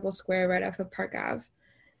like Hannibal Square right off of Park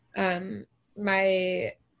Ave.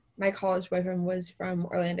 My college boyfriend was from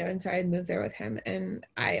Orlando, and so I moved there with him, and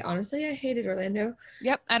I hated Orlando.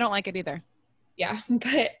 Yep. I don't like it either. Yeah,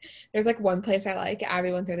 but there's like one place I like.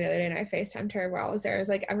 Abby went there the other day and I FaceTimed her while I was there. I was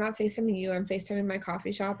like, I'm not FaceTiming you, I'm FaceTiming my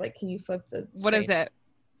coffee shop. Like, can you flip the screen? What is it?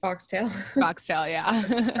 Foxtail. Foxtail, yeah.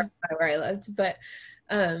 Where I lived. But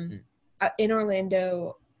in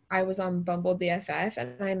Orlando, I was on Bumble BFF,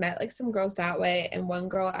 and I met like some girls that way, and one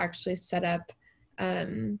girl actually set up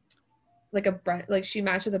like a brunch, like she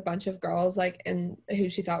matched with a bunch of girls like, and who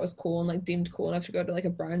she thought was cool and like deemed cool enough to go to like a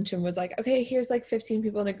brunch, and was like, okay, here's like 15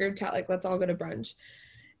 people in a group chat, like let's all go to brunch.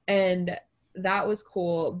 And that was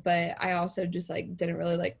cool, but I also just like didn't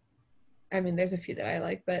really like, I mean there's a few that I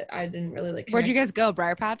like, but I didn't really like connect. Where'd you guys go?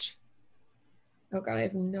 Briar Patch? Oh god, I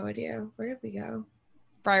have no idea. Where did we go?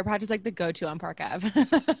 Briar Patch is like the go-to on Park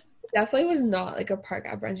Ave. Definitely was not like a Park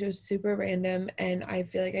Ave brunch. It was super random, and I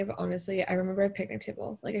feel like I remember a picnic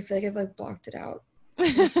table. Like I feel like I've like blocked it out.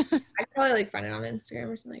 I'd probably like find it on Instagram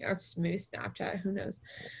or something, or maybe Snapchat, who knows.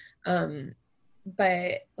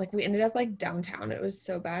 But like we ended up like downtown. It was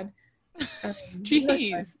so bad.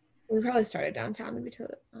 Jeez. We probably started downtown, to be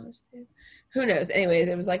totally honest. Who knows? Anyways,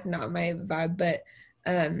 it was like not my vibe. But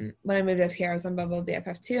when I moved up here, I was on Bumble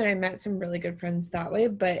BFF too, and I met some really good friends that way.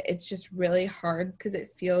 But it's just really hard because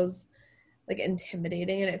it feels like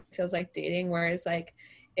intimidating, and it feels like dating. Whereas like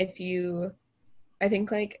I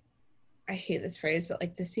think like, I hate this phrase, but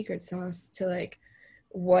like the secret sauce to like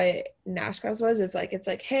what Nash Girls was is like, it's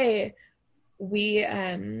like, hey, we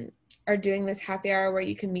are doing this happy hour where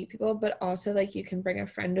you can meet people, but also like you can bring a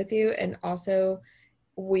friend with you. And also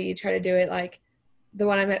we try to do it like, the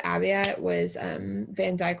one I met Abby at was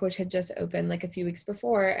Van Dyke, which had just opened like a few weeks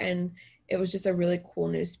before, and it was just a really cool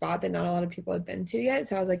new spot that not a lot of people had been to yet.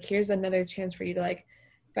 So I was like, here's another chance for you to like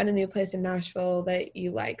find a new place in Nashville that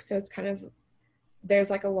you like. So it's kind of, there's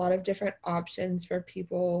like a lot of different options for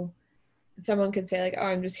people. Someone could say like, oh,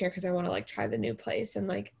 I'm just here because I want to like try the new place, and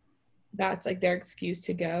like that's like their excuse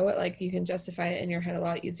to go. Like you can justify it in your head a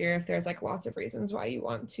lot easier if there's like lots of reasons why you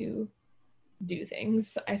want to do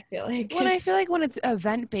things, I feel like. Well, I feel like when it's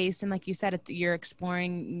event based, and like you said, you're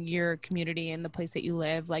exploring your community and the place that you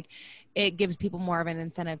live, like it gives people more of an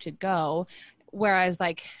incentive to go. Whereas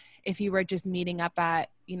like if you were just meeting up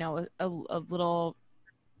at, you know, a little,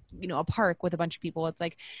 you know, a park with a bunch of people, it's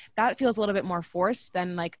like that feels a little bit more forced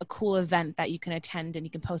than like a cool event that you can attend and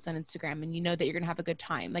you can post on Instagram and you know that you're gonna have a good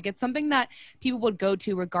time. Like it's something that people would go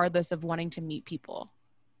to regardless of wanting to meet people.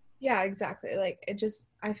 Yeah, exactly. Like it just,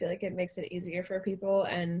 I feel like it makes it easier for people,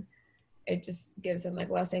 and it just gives them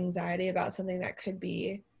like less anxiety about something that could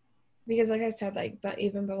be, because like I said, like, but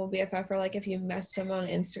even Bumble BFF, or like if you mess someone on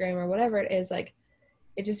Instagram or whatever it is, like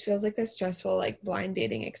it just feels like this stressful like blind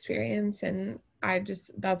dating experience. And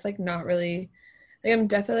that's like not really, like I'm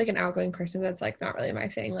definitely like an outgoing person, that's like not really my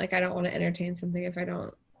thing. Like I don't want to entertain something if I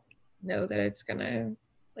don't know that it's gonna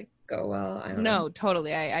like go well. I don't know.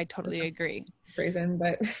 Totally. I totally agree. Reason,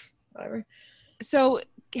 but whatever. So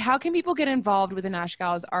how can people get involved with the Nash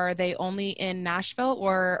Gals? Are they only in Nashville,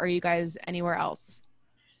 or are you guys anywhere else?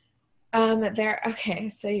 Okay,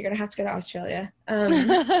 so you're gonna have to go to Australia,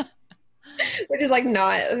 which is like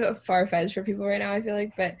not far-fetched for people right now, I feel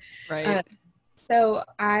like, but right. So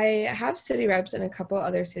I have city reps in a couple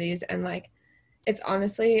other cities, and like it's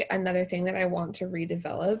honestly another thing that I want to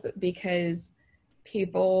redevelop, because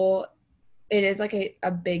people it is like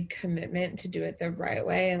a big commitment to do it the right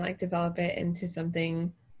way and like develop it into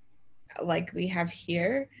something like we have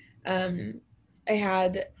here. I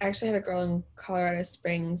actually had a girl in Colorado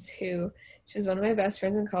Springs who, she was one of my best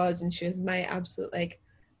friends in college, and she was my absolute like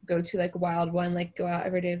go-to like wild one, like go out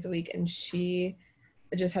every day of the week, and she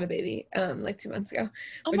just had a baby like 2 months ago.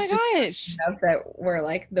 Oh my which gosh. enough that we're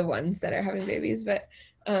like the ones that are having babies. But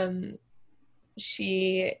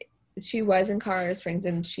she was in Colorado Springs,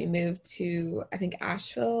 and she moved to, I think,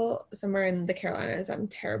 Asheville, somewhere in the Carolinas. I'm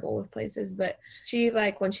terrible with places, but she,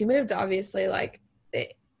 like, when she moved, obviously, like,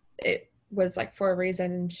 it was like for a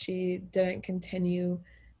reason. She didn't continue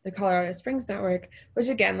the Colorado Springs network, which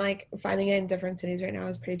again, like, finding it in different cities right now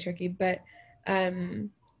is pretty tricky. But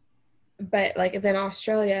like, then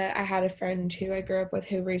Australia, I had a friend who I grew up with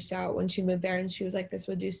who reached out when she moved there, and she was like, this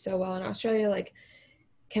would do so well in Australia, like,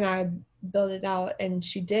 can I build it out? And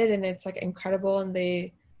she did, and it's like incredible. And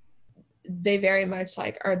they very much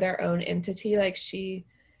like are their own entity. Like, she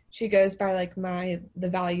goes by like the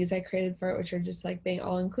values I created for it, which are just like being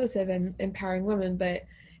all inclusive and empowering women,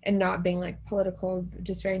 and not being like political,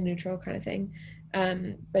 just very neutral kind of thing.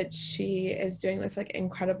 But she is doing this like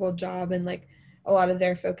incredible job, and like a lot of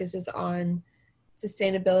their focus is on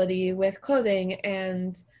sustainability with clothing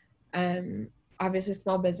and obviously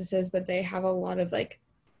small businesses, but they have a lot of like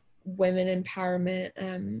women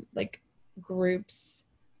empowerment like groups,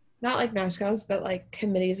 not like Nash Gals, but like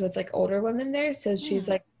committees with like older women there. So she's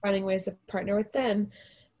like finding ways to partner with them.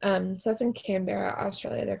 So that's in Canberra,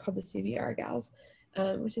 Australia. They're called the CBR Gals,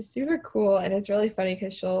 which is super cool. And it's really funny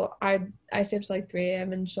because I stay up to like 3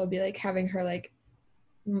 a.m. and she'll be like having her like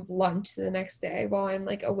lunch the next day while I'm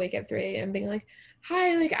like awake at 3 a.m. being like,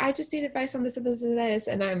 hi, like, I just need advice on this and this and this.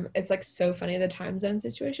 And it's like so funny, the time zone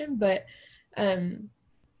situation. But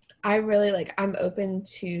I really like, I'm open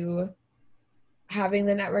to having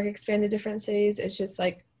the network expand to different cities. It's just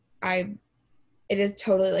like, it is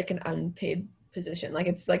totally like an unpaid position. Like,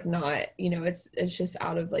 it's like not, it's just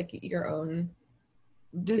out of like your own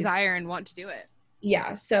desire and want to do it.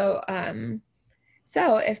 Yeah. So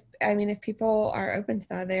if people are open to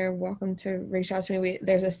that, they're welcome to reach out to me.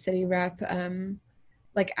 There's a city rep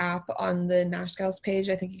like app on the Nash Gals page.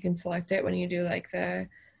 I think you can select it when you do like the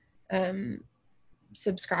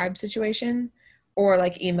subscribe situation, or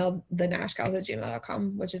like email the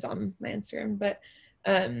nashgals@gmail.com, which is on my Instagram. But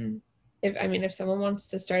if someone wants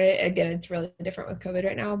to start it, again, it's really different with COVID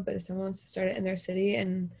right now, but if someone wants to start it in their city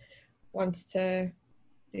and wants to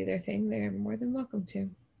do their thing, they're more than welcome to.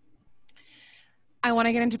 I want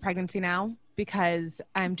to get into pregnancy now because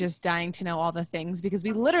I'm just dying to know all the things, because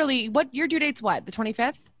we literally, your due date's what, the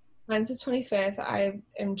 25th? Mine's the 25th. I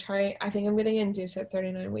think I'm getting induced at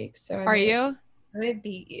 39 weeks. So Are you? I might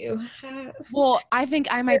beat you. Well, I think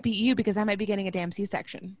I might beat you because I might be getting a damn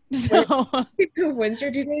C-section. So when's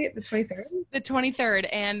your due date? The 23rd? The 23rd.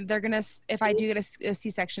 And they're going to, if I do get a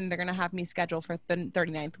C-section, they're going to have me scheduled for the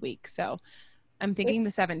 39th week. So I'm thinking the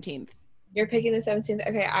 17th. You're picking the 17th.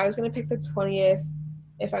 Okay, I was going to pick the 20th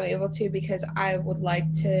if I'm able to, because I would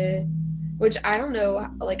like to, which I don't know,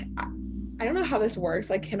 like, I don't know how this works.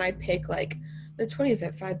 Like, can I pick like the 20th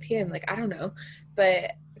at 5 p.m.? Like, I don't know.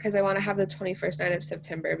 But because I want to have the 21st night of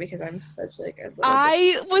September, because I'm such like a little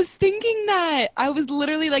I was thinking that. I was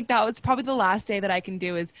literally like, that was probably the last day that I can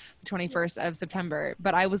do is the 21st of September.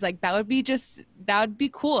 But I was like, that would be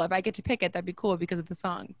cool. If I get to pick it, that'd be cool because of the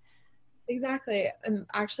song. Exactly.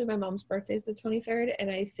 Actually, my mom's birthday is the 23rd, and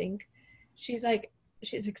I think she's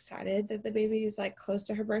excited that the baby is like close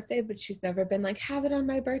to her birthday, but she's never been like, have it on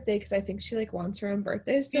my birthday, because I think she like wants her own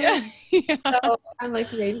birthday still. Yeah. So I'm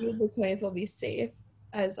like, maybe the 20th will be safe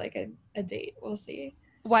as like a date. We'll see.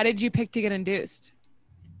 Why did you pick to get induced?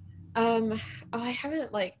 I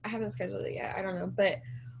haven't scheduled it yet. I don't know, but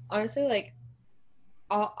honestly, like,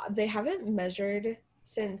 they haven't measured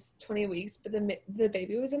since 20 weeks, but the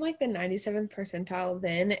baby was in like the 97th percentile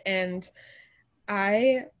then, and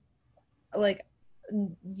I like,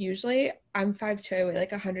 usually I'm 5'2", I weigh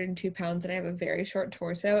like 102 pounds, and I have a very short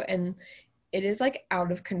torso, and it is like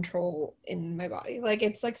out of control in my body. Like,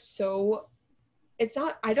 it's like, so it's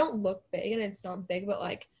not, I don't look big, and it's not big, but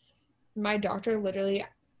like my doctor literally,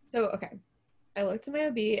 okay, I looked at my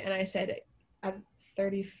OB and I said at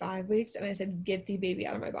 35 weeks, and I said, get the baby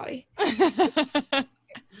out of my body.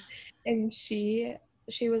 And she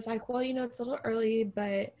was like, well, it's a little early,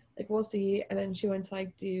 but like, we'll see. And then she went to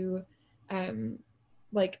like do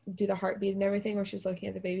the heartbeat and everything, where she's looking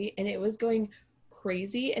at the baby, and it was going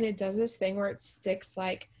crazy. And it does this thing where it sticks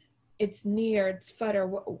like its knee or its foot or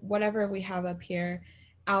whatever we have up here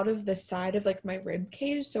out of the side of like my rib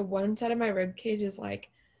cage. So one side of my rib cage is like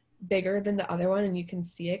bigger than the other one, and you can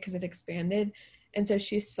see it because it expanded. And so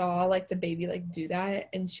she saw like the baby like do that,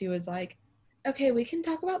 and she was like, okay, we can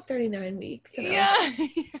talk about 39 weeks. And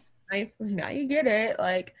I was like, now you get it.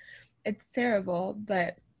 Like, it's terrible,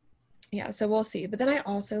 but yeah, so we'll see. But then I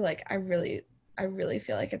also like, I really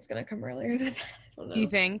feel like it's gonna come earlier than that. I don't know. You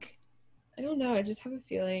think? I don't know. I just have a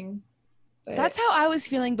feeling. But That's how I was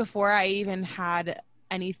feeling before I even had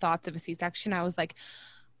any thoughts of a C-section. I was like,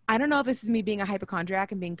 I don't know if this is me being a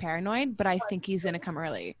hypochondriac and being paranoid, but I think he's gonna come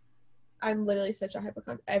early. I'm literally such a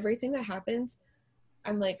hypochondriac. Everything that happens,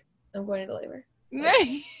 I'm like, I'm going into labor.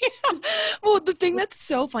 Well, the thing that's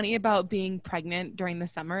so funny about being pregnant during the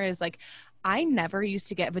summer is like, I never used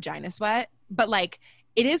to get vagina sweat, but like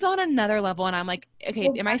it is on another level, and I'm like, okay,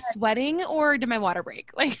 am I sweating or did my water break?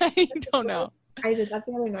 Like, I don't know. I did that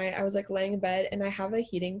the other night. I was like laying in bed, and I have a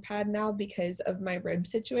heating pad now because of my rib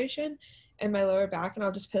situation and my lower back, and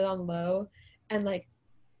I'll just put it on low. And like,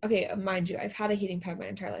 okay, mind you, I've had a heating pad my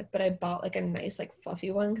entire life, but I bought like a nice like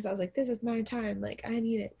fluffy one because I was like, this is my time, like I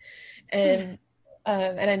need it. And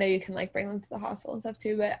I know you can like bring them to the hospital and stuff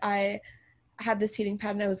too, but I had this heating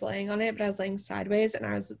pad and I was laying on it, but I was laying sideways, and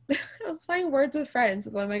I was I was playing Words with Friends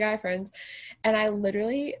with one of my guy friends, and I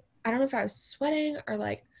literally, I don't know if I was sweating or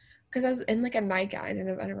like, because I was in like a nightgown and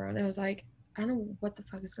around, and I was like, I don't know what the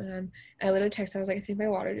fuck is going on. And I literally texted, I was like, I think my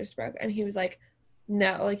water just broke. And he was like,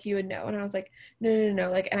 no, like you would know. And I was like, no.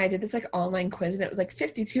 Like, and I did this like online quiz, and it was like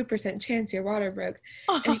 52% chance your water broke.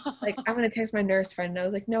 And he was like, I'm gonna text my nurse friend. And I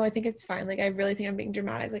was like, no, I think it's fine. Like, I really think I'm being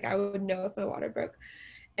dramatic. Like, I would know if my water broke.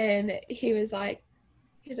 And he was like,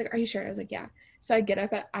 are you sure? I was like, yeah. So I get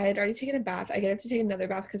up, I had already taken a bath. I get up to take another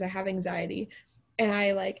bath because I have anxiety. And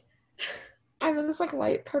I like, I'm in this like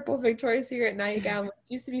light purple Victoria's Secret nightgown, which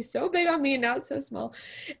used to be so big on me, and now it's so small.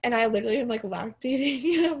 And I literally am like lactating,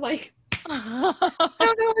 and I'm like, I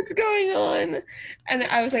don't know what's going on. And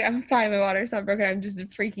I was like, I'm fine, my water's not broken. I'm just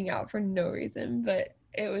freaking out for no reason. But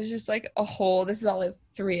it was just like this is all at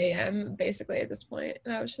 3 a.m. basically at this point.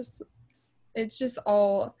 And I was just, it's just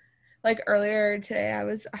all like earlier today I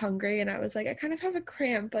was hungry, and I was like, I kind of have a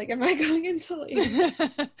cramp. Like, am I going into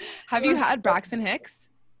labor? Have you had Braxton Hicks?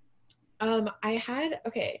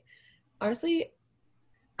 Honestly,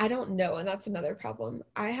 I don't know, and that's another problem.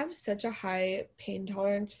 I have such a high pain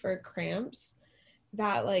tolerance for cramps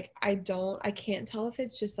that like I can't tell if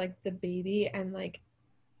it's just like the baby and like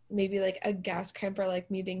maybe like a gas cramp or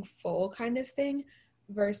like me being full kind of thing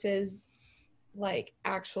versus like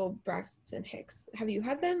actual Braxton Hicks. Have you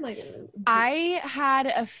had them? Like, I had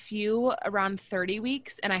a few around 30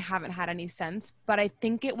 weeks, and I haven't had any since, but I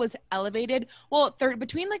think it was elevated. Well,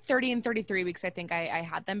 between like 30 and 33 weeks, I think I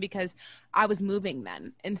had them because I was moving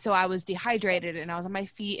then. And so I was dehydrated and I was on my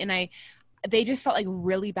feet, and they just felt like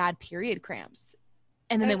really bad period cramps,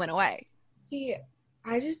 and then they went away. See,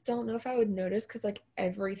 I just don't know if I would notice because like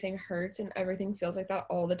everything hurts and everything feels like that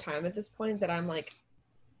all the time at this point that I'm like,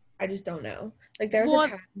 I just don't know. Like there's a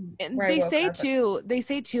time where they say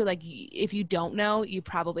too, like if you don't know, you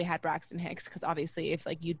probably had Braxton Hicks, because obviously if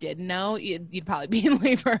like you did know, you'd probably be in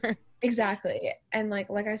labor. Exactly. And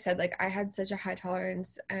like I said, like I had such a high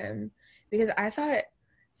tolerance because I thought,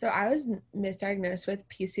 so I was misdiagnosed with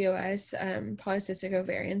PCOS, polycystic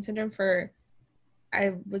ovarian syndrome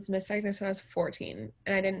I was misdiagnosed when I was 14,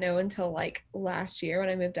 and I didn't know until like last year when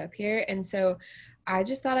I moved up here. And so I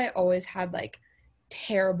just thought I always had like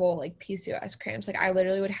terrible like PCOS cramps. Like I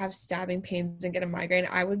literally would have stabbing pains and get a migraine.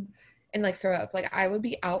 And like throw up. Like I would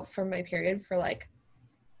be out from my period for like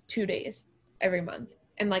 2 days every month.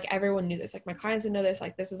 And like everyone knew this. Like my clients would know this.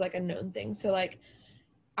 Like this is like a known thing. So like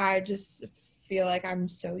I just feel like I'm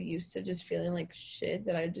so used to just feeling like shit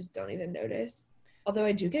that I just don't even notice. Although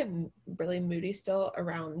I do get really moody still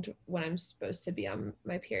around when I'm supposed to be on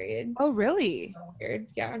my period. Oh, really? Weird.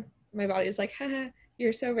 Yeah. My body is like, haha,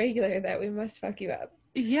 you're so regular that we must fuck you up.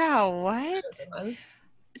 Yeah, what?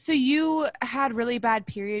 So you had really bad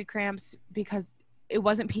period cramps because it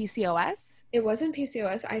wasn't PCOS? It wasn't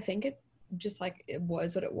PCOS. I think it just like it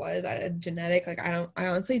was what it was. Genetic. Like I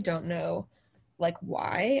honestly don't know like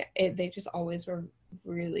why. They just always were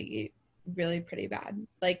really, really pretty bad.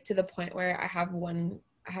 Like to the point where I'm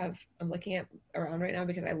looking at around right now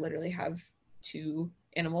because I literally have 2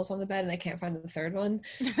 animals on the bed and I can't find the third one.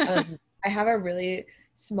 I have a really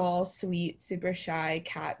small, sweet, super shy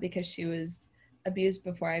cat because she was abused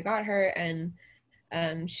before I got her, and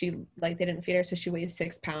she like they didn't feed her, so she weighs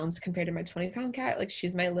 6 pounds compared to my 20-pound cat. Like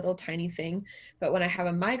she's my little tiny thing. But when I have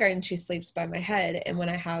a migraine, she sleeps by my head, and when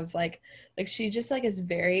I have like she just like is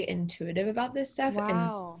very intuitive about this stuff.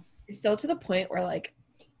 Wow. And it's still to the point where like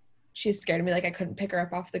she's scared of me. Like I couldn't pick her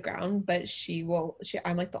up off the ground, but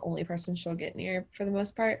I'm like the only person she'll get near for the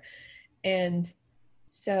most part. And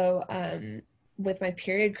so with my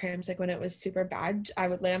period cramps, like when it was super bad, I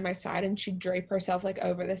would lay on my side and she'd drape herself like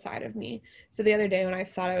over the side of me. So the other day when I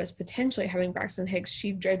thought I was potentially having Braxton Hicks,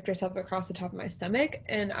 she draped herself across the top of my stomach,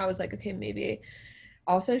 and I was like, okay, maybe.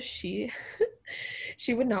 Also, she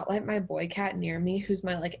she would not let my boy cat near me, who's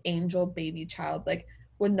my like angel baby child, like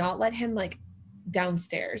would not let him like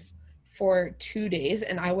downstairs for 2 days,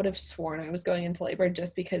 and I would have sworn I was going into labor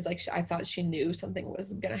just because like I thought she knew something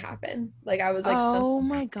was gonna happen. Like I was like, oh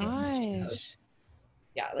my she knows. gosh.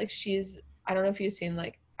 Yeah, like I don't know if you've seen,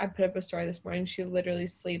 like I put up a story this morning, she literally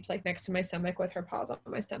sleeps like next to my stomach with her paws on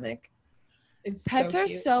my stomach. It's Pets so are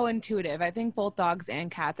cute. so intuitive. I think both dogs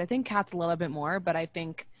and cats. I think cats a little bit more, but I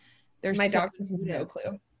think they're My so dog has intuitive. no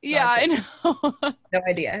clue. Yeah, I know. No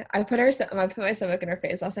idea. I put my stomach in her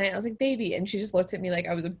face last night. I was like, baby, and she just looked at me like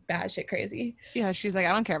I was a batshit crazy. Yeah, she's like,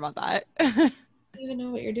 I don't care about that. I don't even know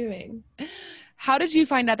what you're doing. How did you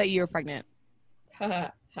find out that you were pregnant?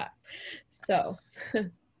 So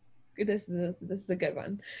this is a good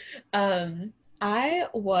one. I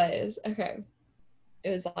was okay. It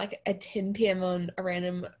was like at 10 p.m. on a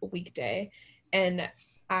random weekday, and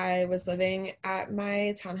I was living at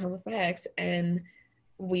my townhome with my ex, and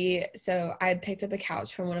I had picked up a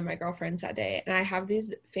couch from one of my girlfriends that day, and I have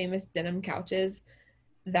these famous denim couches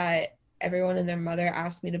that everyone and their mother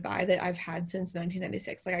asked me to buy that I've had since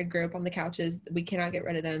 1996. Like I grew up on the couches. We cannot get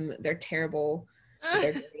rid of them. They're terrible.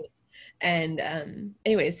 They're great. And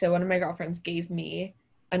anyway, so one of my girlfriends gave me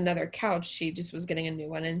another couch. She just was getting a new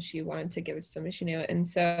one and she wanted to give it to somebody she knew. And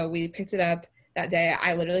so we picked it up that day.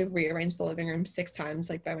 I literally rearranged the living room 6 times,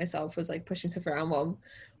 like by myself, was like pushing stuff around while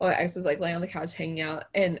my ex was like laying on the couch hanging out.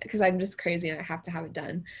 And because I'm just crazy and I have to have it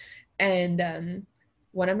done. And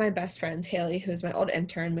one of my best friends, Haley, who's my old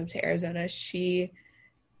intern, moved to Arizona. She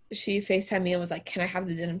FaceTimed me and was like, can I have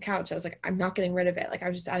the denim couch? I was like, I'm not getting rid of it. Like I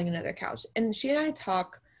was just adding another couch. And she and I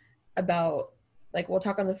talk about, like, we'll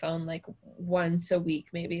talk on the phone like once a week,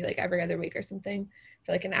 maybe like every other week or something,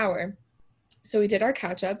 for like an hour. So we did our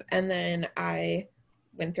catch up, and then I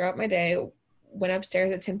went throughout my day, went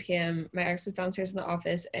upstairs at 10 p.m. My ex was downstairs in the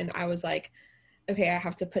office, and I was like, okay, I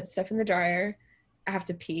have to put stuff in the dryer, I have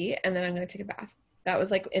to pee, and then I'm going to take a bath. That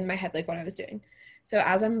was like in my head, like what I was doing. So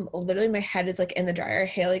as I'm literally, my head is like in the dryer,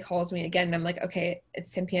 Haley calls me again, and I'm like, okay,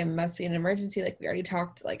 it's 10 p.m. must be an emergency. Like we already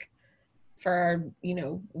talked like for our,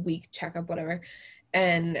 week checkup, whatever.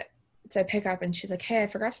 And so I pick up and she's like, hey, I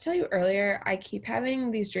forgot to tell you earlier, I keep having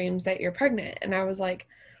these dreams that you're pregnant. And I was like,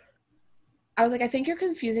 I think you're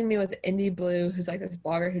confusing me with Indy Blue, who's like this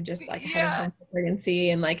blogger who just like had a harmful pregnancy,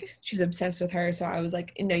 and like she's obsessed with her. So I was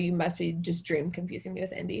like, you must be just dream confusing me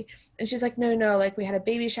with Indy. And she's like, no, like we had a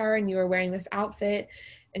baby shower and you were wearing this outfit.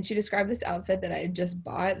 And she described this outfit that I had just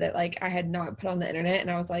bought that like I had not put on the internet. And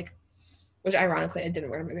I was like, which ironically I didn't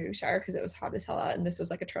wear to my baby shower because it was hot as hell out and this was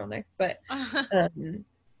like a turtleneck. But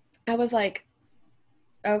I was like,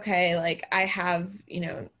 okay, like I have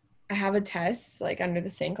a test like under the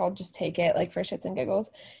sink. I'll just take it like for shits and giggles.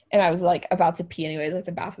 And I was like about to pee anyways, like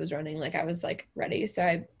the bath was running, like I was like ready. So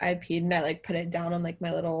I peed and I like put it down on like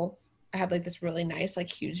I had like this really nice like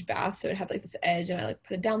huge bath. So it had like this edge, and I like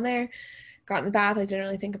put it down there, got in the bath. I didn't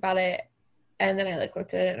really think about it. And then I like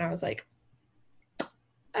looked at it and I was like,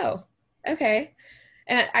 oh, okay.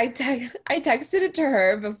 And I texted it to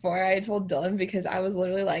her before I told Dylan, because I was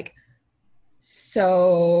literally like,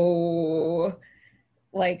 so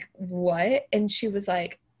like what? And she's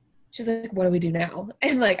like, what do we do now?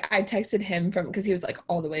 And like I texted him because he was like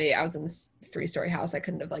all the way, I was in this 3-story house, I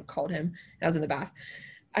couldn't have like called him, and I was in the bath.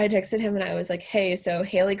 I texted him and I was like, hey, so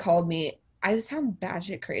Haley called me. I just sound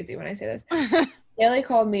batshit crazy when I say this. Haley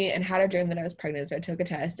called me and had a dream that I was pregnant, so I took a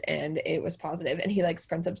test and it was positive. And he like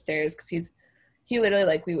sprints upstairs because he literally,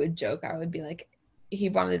 like, we would joke, I would be like, he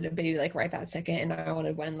wanted a baby like right that second, and I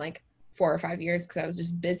wanted one like 4 or 5 years because I was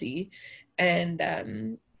just busy. And I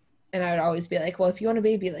would always be like, well, if you want a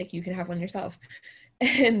baby, like you can have one yourself.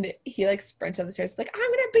 And he like sprints up the stairs like,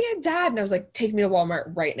 I'm gonna be a dad. And I was like, take me to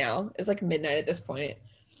Walmart right now. It was like midnight at this point.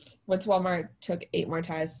 Went to Walmart, took 8 more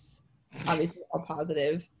tests, obviously all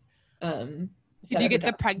positive. Did you get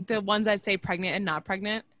the ones that say pregnant and not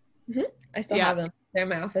pregnant? Mm-hmm. I still have them. They're in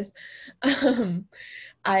my office.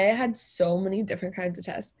 I had so many different kinds of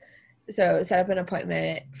tests. So set up an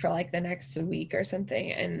appointment for like the next week or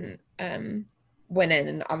something, and went in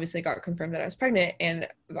and obviously got confirmed that I was pregnant, and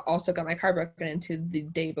also got my car broken into the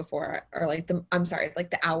day before, or like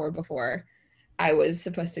the hour before I was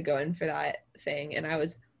supposed to go in for that thing. And I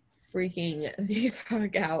was freaking the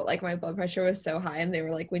fuck out. Like my blood pressure was so high, and they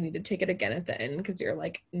were like, we need to take it again at the end because you're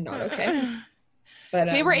like not okay. But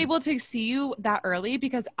They were able to see you that early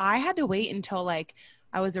because I had to wait until like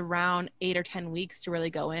I was around 8 or 10 weeks to really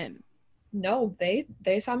go in. no, they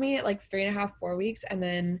saw me at like 3.5, 4 weeks, and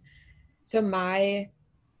then so I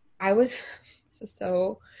was this is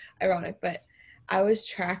so ironic, but I was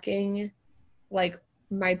tracking like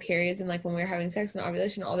my periods and like when we were having sex and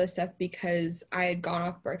ovulation, all this stuff because I had gone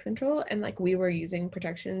off birth control and like we were using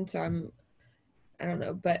protection. So I don't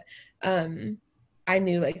know, but I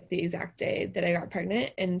knew like the exact day that I got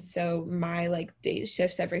pregnant, and so my like date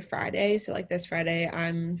shifts every Friday. So like this Friday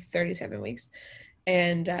I'm 37 weeks,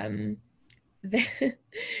 and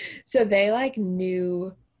so they like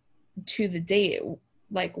knew to the date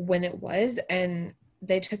like when it was, and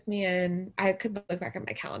they took me in. I could look back at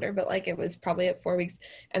my calendar, but like it was probably at 4 weeks,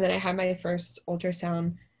 and then I had my first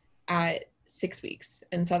ultrasound at 6 weeks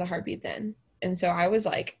and saw the heartbeat then. And so I was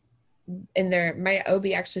like in there. My OB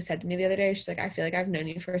actually said to me the other day, she's like, I feel like I've known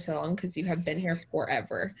you for so long because you have been here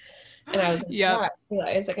forever. And I was like, Yep. yeah, I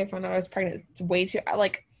realized like I found out I was pregnant. It's way too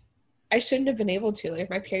like I shouldn't have been able to. Like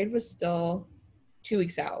my period was still 2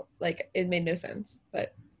 weeks out. Like it made no sense.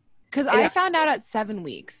 But Because I found out at 7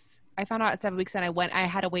 weeks. I found out at 7 weeks and I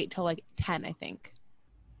had to wait till like 10, I think.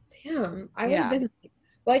 damn, I would have been,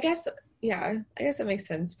 well, I guess that makes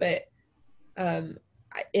sense. But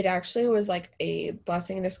it actually was like a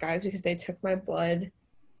blessing in disguise because they took my blood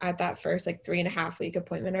at that first like 3.5 week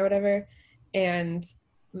appointment or whatever, and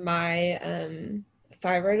my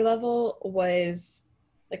thyroid level was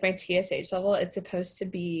like my TSH level. It's supposed to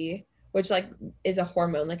be, which like is a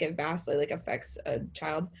hormone, like it vastly like affects a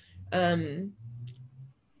child.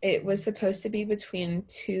 It was supposed to be between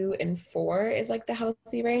 2 and 4 is like the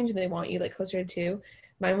healthy range, and they want you like closer to 2.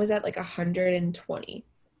 Mine was at like 120.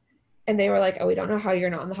 And they were like, oh, we don't know how you're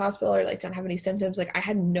not in the hospital or like don't have any symptoms. Like I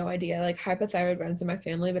had no idea. Like hypothyroid runs in my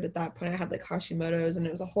family, but at that point I had like Hashimoto's and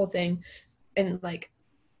it was a whole thing. And like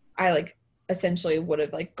I like essentially would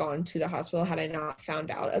have like gone to the hospital had I not found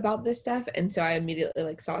out about this stuff. And so I immediately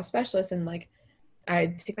like saw a specialist, and like I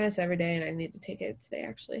take medicine every day, and I need to take it today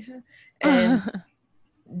actually. And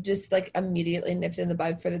just like immediately nipped in the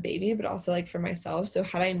bud for the baby, but also like for myself. So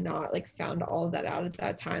had I not like found all of that out at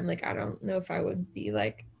that time, like I don't know if I would be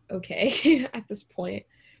like okay at this point,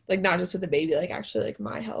 like not just with the baby, like actually like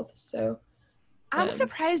my health. So I'm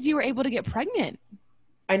surprised you were able to get pregnant.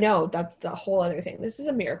 I know, that's the whole other thing. This is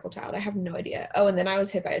a miracle child. I have no idea. Oh, and then I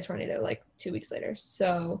was hit by a tornado like 2 weeks later.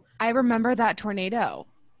 So I remember that tornado.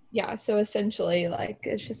 yeah, so essentially like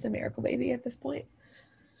it's just a miracle baby at this point.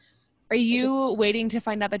 Are you waiting to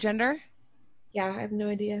find out the gender? Yeah, I have no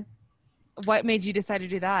idea. What made you decide to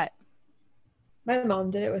do that? My mom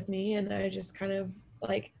did it with me, and I just kind of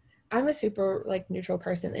like, I'm a super like neutral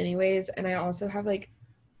person anyways, and I also have like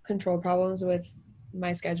control problems with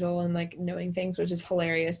my schedule and like knowing things, which is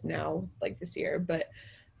hilarious now like this year. But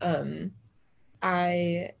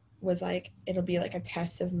I was like, it'll be like a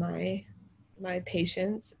test of my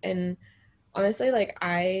patience. And honestly, like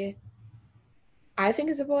I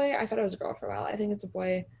think it's a boy. I thought it was a girl for a while. I think it's a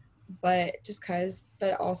boy, but just cause,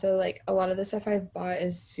 but also like a lot of the stuff I've bought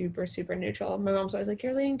is super, super neutral. My mom's always like,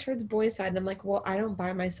 you're leaning towards boys' side. And I'm like, well, I don't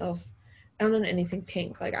own anything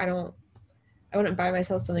pink. Like I wouldn't buy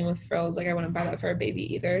myself something with frills. Like I wouldn't buy that for a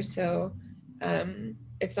baby either. So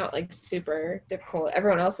it's not like super difficult.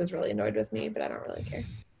 Everyone else is really annoyed with me, but I don't really care.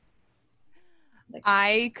 Like,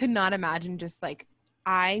 I could not imagine just like,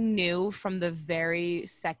 I knew from the very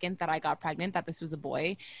second that I got pregnant that this was a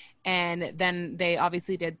boy. And then they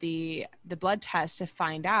obviously did the blood test to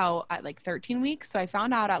find out at like 13 weeks. So I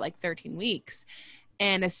found out at like 13 weeks.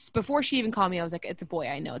 And before she even called me, I was like, it's a boy.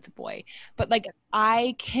 I know it's a boy. But like,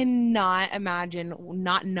 I cannot imagine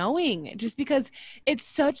not knowing, just because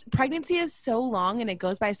pregnancy is so long and it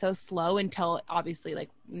goes by so slow until obviously like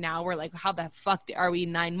now we're like, how the fuck are we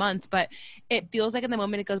 9 months? But it feels like in the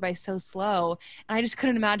moment it goes by so slow. And I just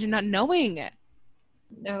couldn't imagine not knowing.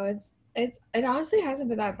 no, it honestly hasn't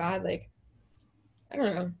been that bad. Like, I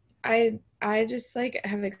don't know. I just like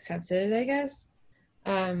have accepted it, I guess.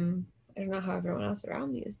 I don't know how everyone else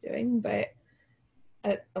around me is doing, but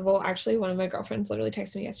well, actually, one of my girlfriends literally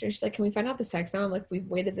texted me yesterday. She's like, "Can we find out the sex now?" I'm like, "We've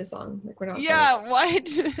waited this long. Like, we're not." Yeah, what?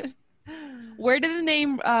 Where did the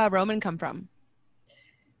name Roman come from?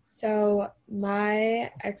 So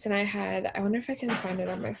my ex and I I wonder if I can find it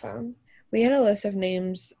on my phone. We had a list of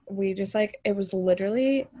names. We just like, it was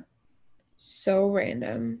literally so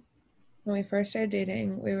random. When we first started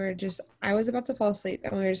dating, I was about to fall asleep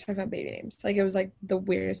and we were just talking about baby names. Like it was like the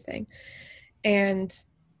weirdest thing. And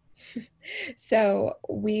so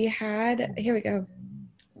here we go.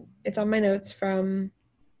 it's on my notes from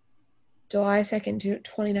July 2nd to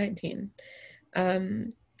 2019.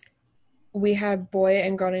 We had boy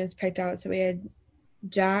and girl names picked out. So we had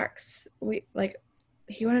Jax.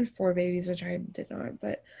 He wanted 4 babies, which I did not,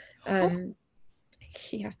 but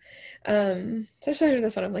yeah. So especially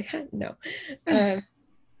this one, I'm like, no.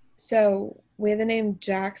 So we had the name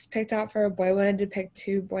Jax picked out for a boy. We wanted to pick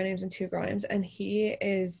 2 boy names and 2 girl names, and he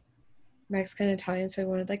is Mexican Italian, so I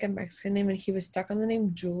wanted like a Mexican name, and he was stuck on the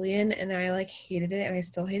name Julian, and I like hated it, and I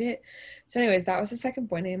still hate it. So anyways, that was the second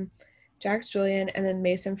boy name, Jax, Julian, and then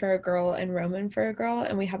Mason for a girl and Roman for a girl,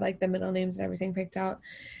 and we had like the middle names and everything picked out.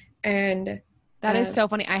 And that is so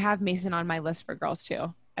funny. I have Mason on my list for girls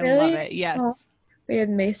too. I really? love it. Yes. Oh, we had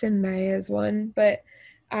Mason May as one, but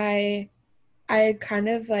I kind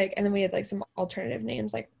of like, and then we had like some alternative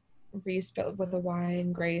names like Reese spelled with a Y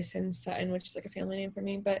and Grace and Sutton, which is like a family name for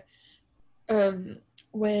me. But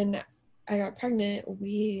when I got pregnant,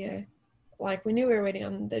 we knew we were waiting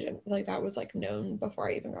on the gender, like that was like known before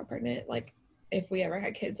I even got pregnant. Like if we ever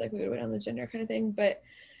had kids, like we would wait on the gender kind of thing. But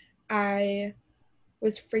I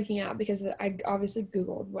was freaking out because I obviously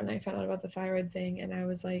Googled when I found out about the thyroid thing, and I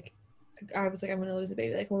was like, I'm gonna lose a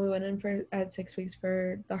baby. Like when we went in for at 6 weeks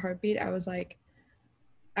for the heartbeat, I was like,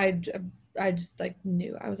 I just like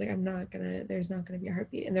knew. I was like, there's not gonna be a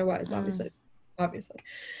heartbeat, and there was obviously,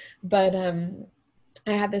 but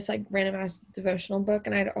I had this like random ass devotional book,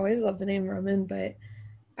 and I'd always loved the name Roman, but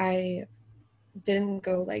I didn't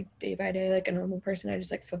go like day by day like a normal person. I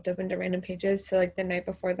just like flipped open to random pages. So like the night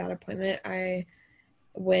before that appointment, I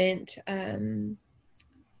went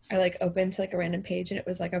I like opened to like a random page, and it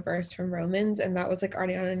was like a verse from Romans, and that was like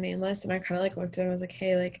already on a name list, and I kind of like looked at it and I was like,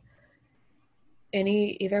 hey, like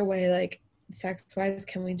either way, like sex wise,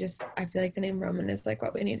 can we just, I feel like the name Roman is like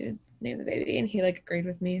what we need to name the baby, and he like agreed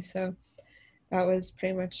with me. So that was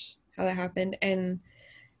pretty much how that happened. And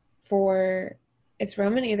it's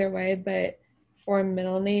Roman either way, but for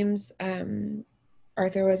middle names,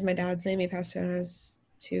 Arthur was my dad's name. He passed away when I was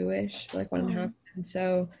 2-ish, like 1.5, and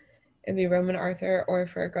so it'd be Roman Arthur, or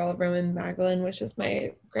for a girl, Roman Magdalene, which was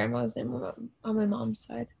my grandma's name on my mom's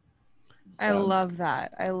side. So, I love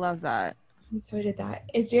that. So we did that.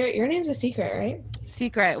 Is your name's a secret, right?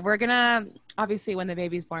 Secret. We're gonna, obviously when the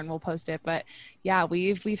baby's born, we'll post it. But yeah,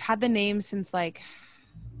 we've had the name since like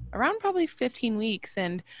around probably 15 weeks,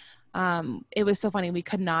 and it was so funny. We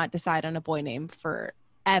could not decide on a boy name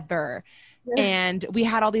forever. And we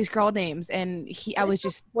had all these girl names, and I was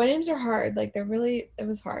just, boy names are hard. Like it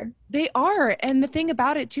was hard. They are. And the thing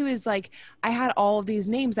about it too is like I had all of these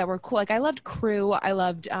names that were cool. Like I loved Crew, I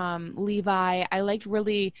loved Levi. I liked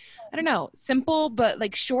really, I don't know, simple but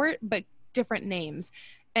like short but different names.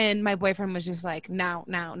 And my boyfriend was just like, no,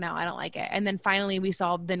 I don't like it. And then finally we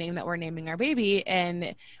saw the name that we're naming our baby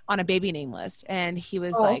and on a baby name list. And he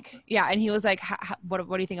was like, yeah. And he was like, what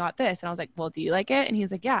do you think about this? And I was like, well, do you like it? And he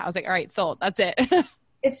was like, yeah. I was like, all right, sold. That's it.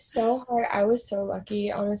 It's so hard. I was so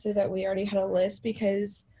lucky, honestly, that we already had a list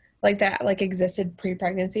because like that like existed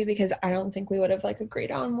pre-pregnancy, because I don't think we would have like agreed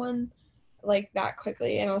on one like that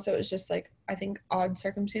quickly. And also it was just like, I think odd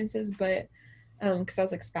circumstances, but because I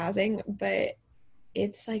was like spazzing, but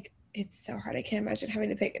it's like, it's so hard. I can't imagine having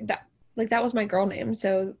to pick that. Like that was my girl name,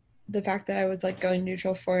 so the fact that I was like going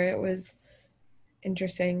neutral for it was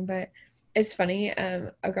interesting. But it's funny,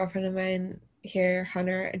 a girlfriend of mine here,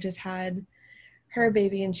 Hunter, just had her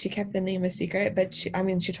baby, and she kept the name a secret, but she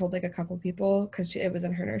told like a couple people because it was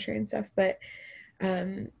in her nursery and stuff. But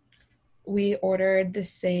we ordered the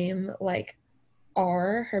same like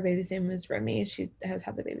her baby's name was Remy. She has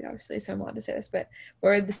had the baby obviously, so I'm allowed to say this, but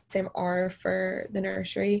we're the same R for the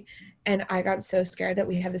nursery. And I got so scared that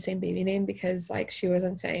we had the same baby name because like she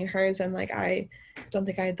wasn't saying hers, and like I don't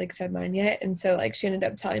think I had like said mine yet, and so like she ended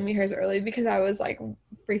up telling me hers early because I was like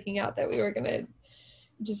freaking out that we were gonna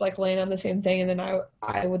just like land on the same thing, and then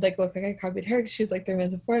I would like look like I copied her because she was like 3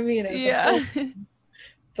 months before me, and it was like, oh.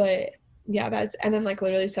 But yeah, and then like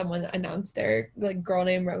literally someone announced their like girl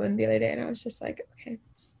name Roman the other day, and I was just like, okay.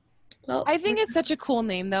 Well, I think it's such a cool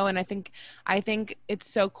name though, and I think it's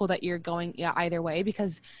so cool that you're going either way,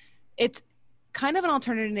 because it's kind of an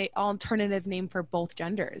alternative name for both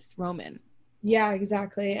genders, Roman. Yeah,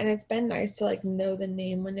 exactly. And it's been nice to like know the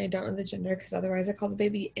name when I don't know the gender, because otherwise I call the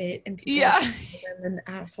baby it, and people think I'm an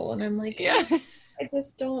asshole, and I'm like, I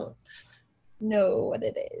just don't know what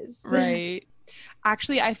it is. Right.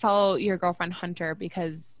 Actually, I follow your girlfriend Hunter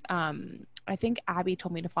because I think Abby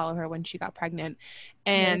told me to follow her when she got pregnant,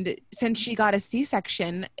 and since she got a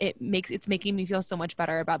C-section, it's making me feel so much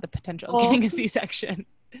better about the potential of getting a C-section.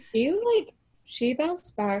 She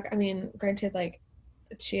bounced back. I mean, granted, like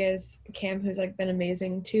she has Cam, who's like been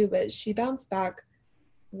amazing too, but she bounced back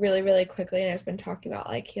really, really quickly and has been talking about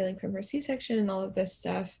like healing from her C-section and all of this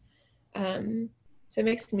stuff. So it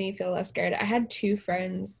makes me feel less scared. I had 2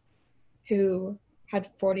 friends who had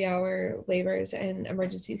 40-hour labors and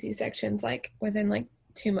emergency C-sections like within like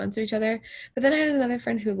 2 months of each other. But then I had another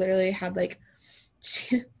friend who literally had like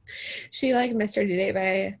she like missed her due date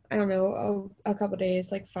by, I don't know, a couple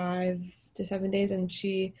days, like 5 to 7 days, and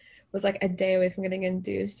she was like a day away from getting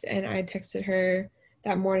induced. And I texted her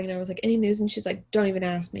that morning and I was like, any news? And she's like, don't even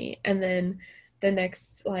ask me. And then the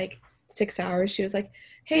next like 6 hours she was like,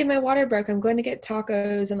 hey, my water broke, I'm going to get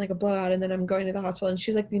tacos and like a blowout, and then I'm going to the hospital. And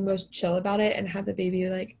she was like the most chill about it and had the baby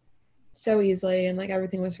like so easily, and like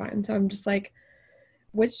everything was fine. So I'm just like,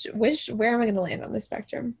 where am I going to land on this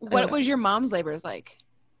spectrum? What was your mom's labors like?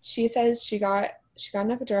 She says she got an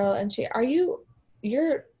epidural, and are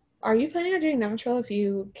you planning on doing natural if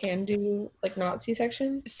you can do like not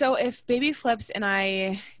C-section? So if baby flips and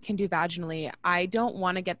I can do vaginally, I don't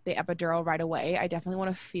want to get the epidural right away. I definitely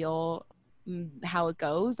want to feel how it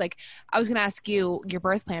goes. Like, I was gonna ask you your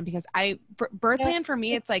birth plan, because plan for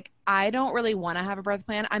me, it's like I don't really want to have a birth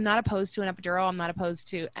plan. I'm not opposed to an epidural, I'm not opposed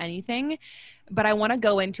to anything, but I want to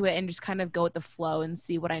go into it and just kind of go with the flow and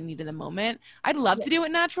see what I need in the moment. I'd love to do it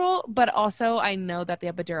natural, but also I know that the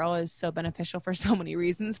epidural is so beneficial for so many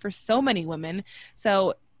reasons for so many women.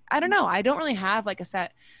 So I don't know, I don't really have like a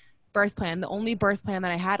set birth plan. The only birth plan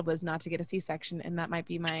that I had was not to get a C-section, and that might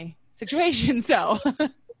be my situation. So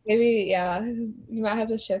maybe, yeah, you might have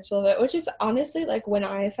to shift a little bit, which is honestly, like, when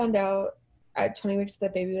I found out at 20 weeks that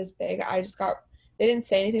the baby was big, they didn't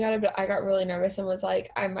say anything about it, but I got really nervous and was like,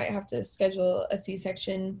 I might have to schedule a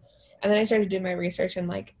C-section. And then I started doing my research and,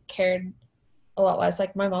 like, cared a lot less.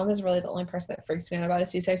 Like, my mom is really the only person that freaks me out about a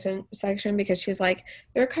C-section because she's like,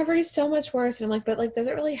 the recovery is so much worse. And I'm like, but, like, does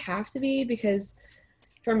it really have to be? Because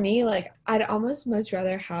for me, like, I'd almost much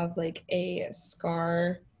rather have, like, a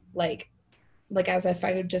scar, like as if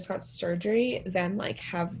I just got surgery than like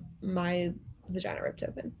have my vagina ripped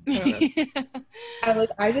open. I don't know.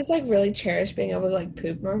 I just like really cherish being able to like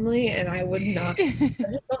poop normally, and I would not. I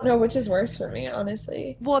just don't know which is worse for me,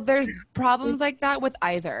 honestly. Well, there's problems like that with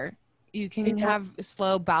either. You can have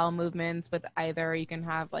slow bowel movements with either. You can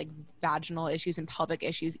have like vaginal issues and pelvic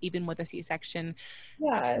issues even with a C-section.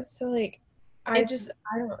 Yeah, so like I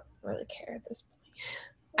don't really care at this point.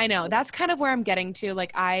 I know, that's kind of where I'm getting to.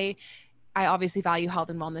 Like I obviously value health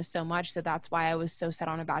and wellness so much, so that's why I was so set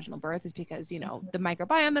on a vaginal birth, is because, you know, the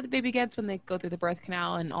microbiome that the baby gets when they go through the birth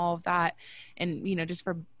canal and all of that, and, you know, just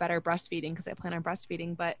for better breastfeeding, because I plan on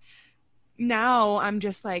breastfeeding. But now I'm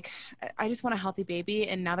just like, I just want a healthy baby.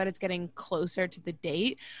 And now that it's getting closer to the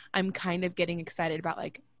date, I'm kind of getting excited about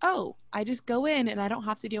like, oh, I just go in and I don't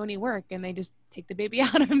have to do any work, and they just take the baby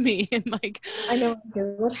out of me. And like, I know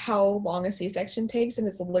how long a C-section takes, and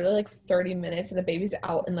it's literally like 30 minutes and the baby's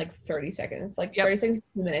out in like 30 seconds, like 30 seconds,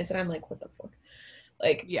 2 minutes. And I'm like, what the fuck?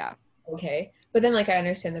 Like, yeah, okay. But then like I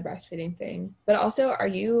understand the breastfeeding thing, but also, are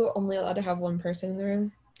you only allowed to have one person in the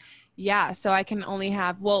room? Yeah, so I can only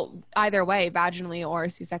have, well, either way, vaginally or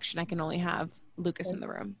C-section, I can only have Lucas in the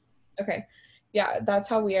room. Okay. Yeah, that's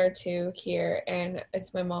how we are too here, and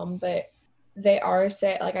it's my mom, but they are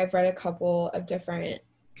like, I've read a couple of different,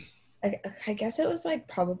 I guess it was like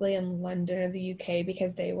probably in London or the UK,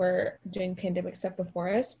 because they were doing pandemic stuff before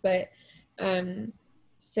us, but even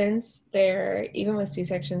with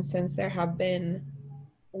C-sections, since there have been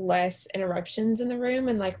less interruptions in the room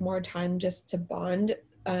and like more time just to bond,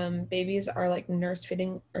 babies are like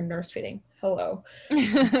nursing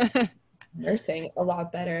a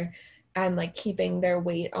lot better, and like keeping their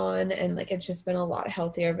weight on, and like it's just been a lot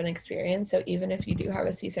healthier of an experience. So even if you do have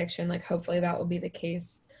a C-section, like hopefully that will be the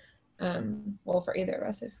case, well, for either of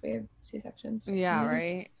us if we have C-sections. Yeah,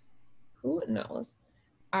 right. Who knows?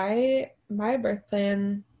 My birth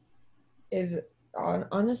plan is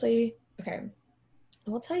honestly, okay, I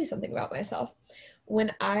will tell you something about myself.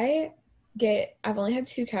 I've only had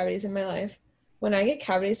 2 cavities in my life. When I get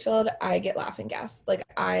cavities filled, I get laughing gas. Like,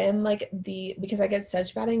 I am like because I get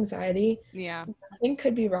such bad anxiety. Yeah. Nothing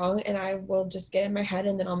could be wrong, and I will just get in my head,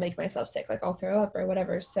 and then I'll make myself sick. Like, I'll throw up or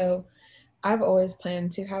whatever. So I've always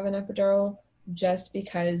planned to have an epidural, just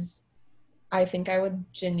because I think I would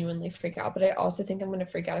genuinely freak out. But I also think I'm going to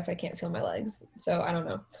freak out if I can't feel my legs. So I don't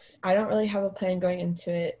know. I don't really have a plan going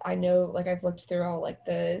into it. I know, like, I've looked through all like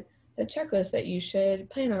the checklist that you should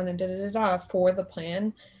plan on and for the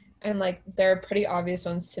plan. And like, there are pretty obvious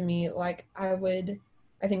ones to me. Like, I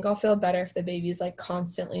think I'll feel better if the baby's like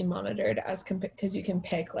constantly monitored, because you can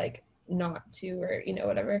pick like not to, or, you know,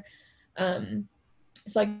 whatever. So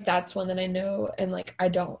like, that's one that I know. And like, I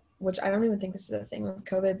don't even think this is a thing with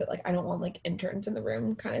COVID, but like, I don't want like interns in the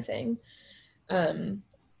room kind of thing.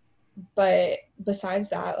 But besides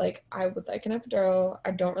that, like, I would like an epidural.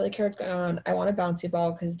 I don't really care what's going on. I want a bouncy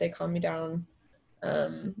ball because they calm me down.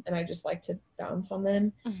 And I just like to bounce on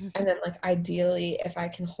them. Mm-hmm. And then, like, ideally, if I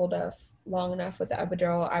can hold off long enough with the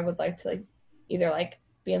epidural, I would like to, like, either, like,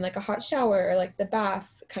 be in, like, a hot shower or, like, the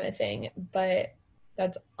bath kind of thing. But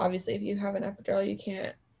that's obviously, if you have an epidural, you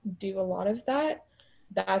can't do a lot of that.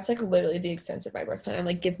 That's, like, literally the extent of my birth plan. I'm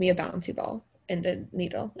like, give me a bouncy ball and a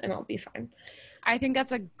needle and I'll be fine. I think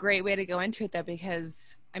that's a great way to go into it, though,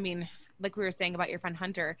 because, I mean, like we were saying about your friend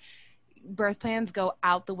Hunter, birth plans go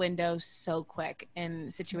out the window so quick in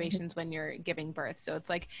situations when you're giving birth. So it's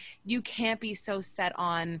like you can't be so set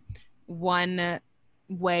on one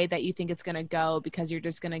way that you think it's going to go because you're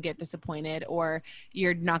just going to get disappointed, or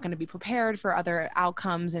you're not going to be prepared for other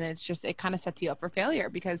outcomes. And it's just, it kind of sets you up for failure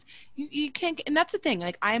because you can't. And that's the thing.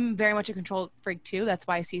 Like, I'm very much a control freak too. That's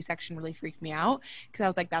why C-section really freaked me out, because I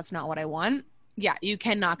was like, that's not what I want. Yeah, you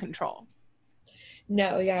cannot control.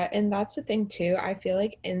 No, yeah. And that's the thing too. I feel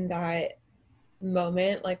like in that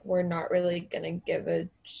moment, like, we're not really gonna give a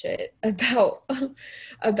shit about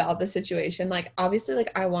about the situation. Like, obviously,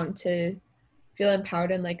 like, I want to feel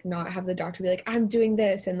empowered and, like, not have the doctor be like, I'm doing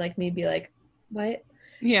this, and, like, me be like, what?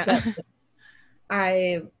 Yeah. But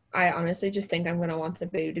I honestly just think I'm gonna want the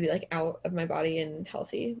baby to be, like, out of my body and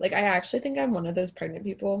healthy. Like, I actually think I'm one of those pregnant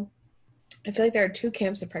people. I feel like there are two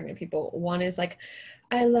camps of pregnant people. One is like,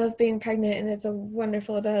 I love being pregnant and it's a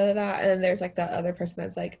wonderful da da da. And then there's, like, the other person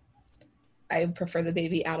that's like, I prefer the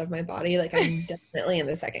baby out of my body. Like, I'm definitely in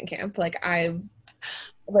the second camp. Like,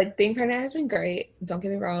 being pregnant has been great. Don't get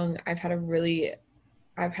me wrong. I've had a very,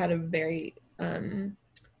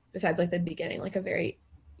 besides, like, the beginning, like, a very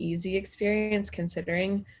easy experience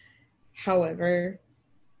considering. However,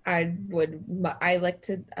 like I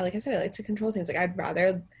said, I like to control things. Like, I'd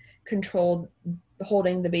rather control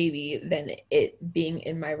holding the baby than it being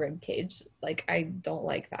in my rib cage. Like, I don't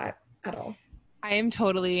like that at all. I am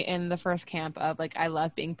totally in the first camp of, like, I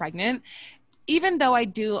love being pregnant, even though I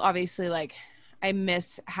do obviously, like, I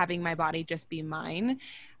miss having my body just be mine.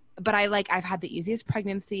 But I've had the easiest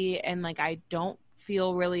pregnancy, and, like, I don't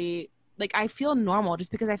feel really, like, I feel normal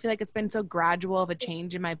just because I feel like it's been so gradual of a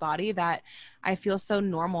change in my body that I feel so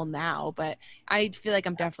normal now. But I feel like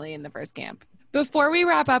I'm definitely in the first camp. Before we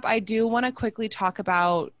wrap up, I do want to quickly talk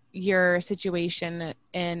about your situation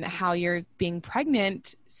and how you're being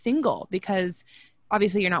pregnant single, because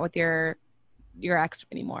obviously you're not with your ex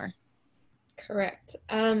anymore. Correct.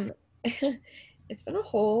 It's been a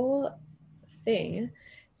whole thing.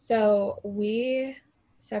 So we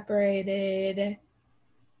separated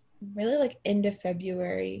really, like, end of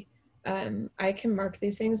February. I can mark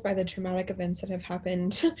these things by the traumatic events that have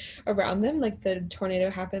happened around them. Like, the tornado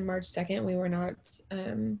happened March 2nd. We were not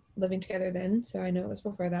living together then, so I know it was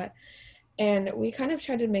before that. And we kind of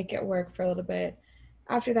tried to make it work for a little bit.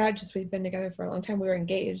 After that, just, we'd been together for a long time. We were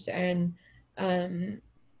engaged and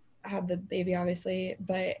had the baby, obviously,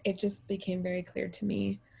 but it just became very clear to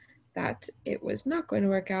me that it was not going to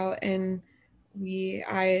work out. And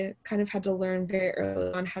I kind of had to learn very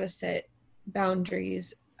early on how to set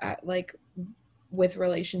boundaries at, like, with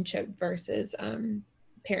relationship versus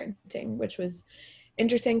parenting, which was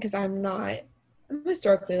interesting because I'm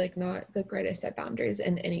historically, like, not the greatest at boundaries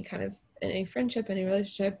in any friendship, any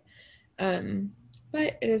relationship,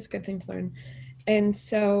 but it is a good thing to learn. And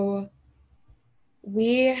so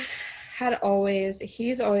he's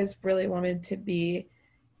always really wanted to be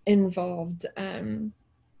involved,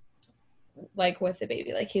 like, with the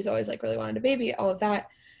baby. Like, he's always, like, really wanted a baby, all of that.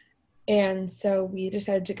 And so we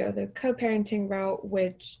decided to go the co-parenting route,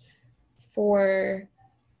 which for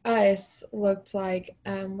us looked like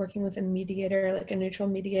working with a mediator, like a neutral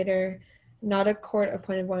mediator, not a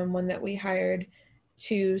court-appointed one that we hired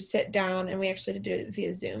to sit down, and we actually did it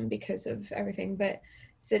via Zoom because of everything, but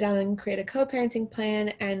sit down and create a co-parenting plan.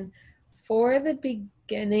 And for the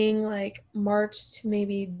beginning, like March to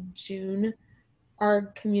maybe June, our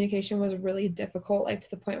communication was really difficult, like, to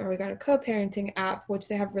the point where we got a co-parenting app, which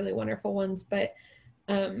they have really wonderful ones, but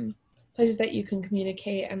places that you can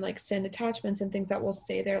communicate and, like, send attachments and things that will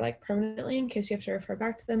stay there, like, permanently in case you have to refer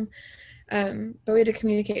back to them. But we had to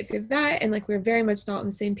communicate through that, and, like, we were very much not on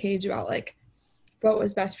the same page about, like, what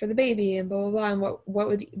was best for the baby and blah blah blah, and what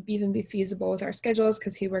would even be feasible with our schedules,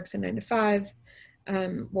 because he works a 9 to 5.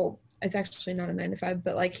 Well, it's actually not a 9 to 5,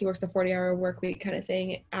 but, like, he works a 40-hour work week kind of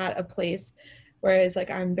thing at a place, whereas, like,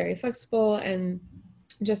 I'm very flexible, and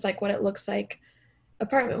just, like, what it looks like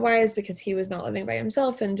apartment wise, because he was not living by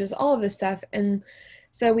himself, and just all of this stuff. And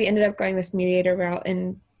so we ended up going this mediator route,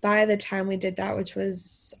 and by the time we did that, which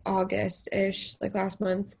was August-ish, like last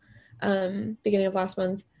month, beginning of last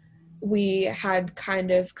month, we had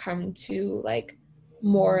kind of come to like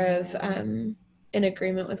more of an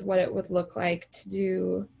agreement with what it would look like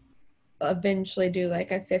to eventually do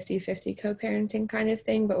like a 50-50 co-parenting kind of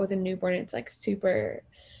thing. But with a newborn, it's like super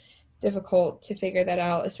difficult to figure that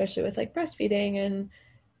out, especially with like breastfeeding and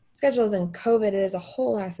schedules and COVID. It is a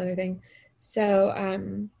whole ass other thing. So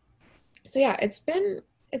yeah, it's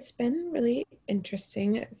been really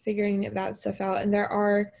interesting figuring that stuff out. And there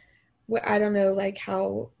are, I don't know like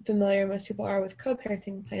how familiar most people are with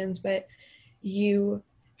co-parenting plans, but you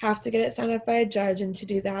have to get it signed off by a judge, and to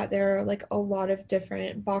do that there are like a lot of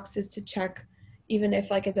different boxes to check, even if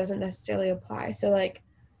like it doesn't necessarily apply. So like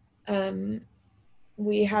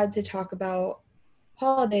we had to talk about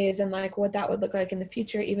holidays and like what that would look like in the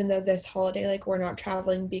future, even though this holiday like we're not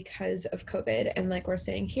traveling because of COVID and like we're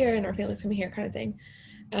staying here and our family's coming here kind of thing.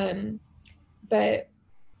 But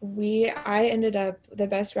I ended up, the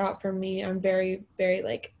best route for me, I'm very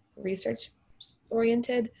like research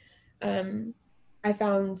oriented. I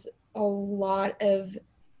found a lot of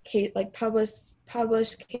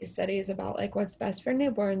published case studies about like what's best for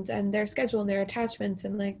newborns and their schedule and their attachments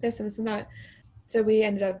and like this and this and that. So we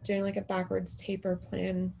ended up doing like a backwards taper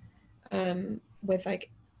plan with like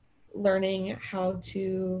learning how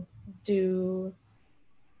to do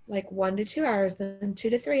like 1 to 2 hours, then 2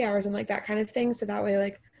 to 3 hours, and like that kind of thing. So that way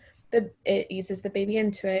like it eases the baby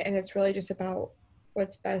into it, and it's really just about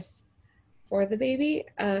what's best for the baby,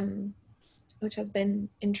 which has been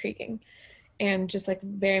intriguing and just like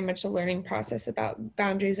very much a learning process about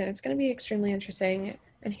boundaries. And it's going to be extremely interesting.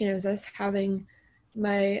 And he knows this, having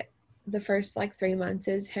the first like 3 months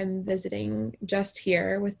is him visiting just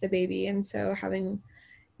here with the baby, and so having,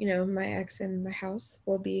 you know, my ex in my house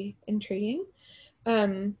will be intriguing.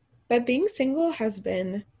 But being single has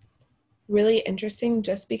been really interesting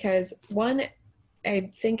just because, one,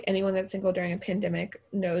 I think anyone that's single during a pandemic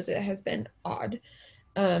knows it has been odd.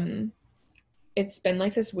 It's been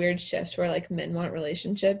like this weird shift where like men want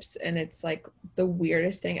relationships, and it's like the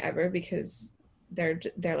weirdest thing ever because they're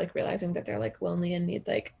like realizing that they're like lonely and need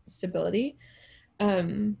like stability.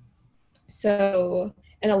 So,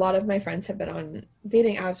 and a lot of my friends have been on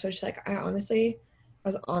dating apps, which like I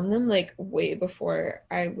was on them like way before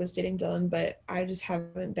I was dating Dylan, but I just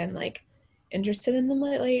haven't been like interested in them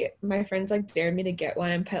lately. My friends like dared me to get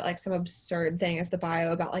one and put like some absurd thing as the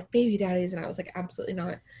bio about like baby daddies, and I was like, absolutely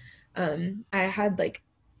not. I had like,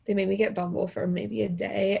 they made me get Bumble for maybe a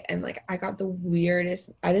day, and like I got the weirdest,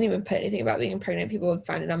 I didn't even put anything about being pregnant. People would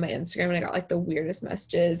find it on my Instagram, and I got like the weirdest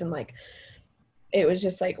messages, and like it was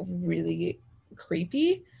just like really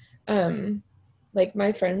creepy. Like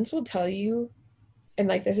my friends will tell you, and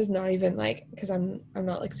like this is not even like, because I'm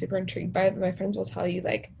not like super intrigued by it, but my friends will tell you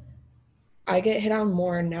like I get hit on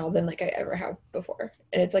more now than like I ever have before,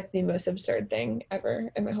 and it's like the most absurd thing ever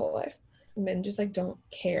in my whole life. Men just like don't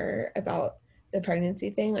care about the pregnancy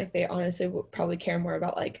thing. Like they honestly would probably care more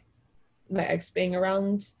about like my ex being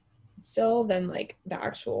around still than like the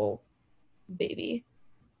actual baby,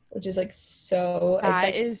 which is like so, That it's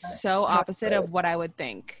like is so opposite of what I would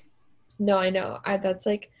think. No, I know. That's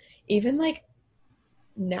like, even like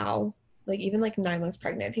now, like even like 9 months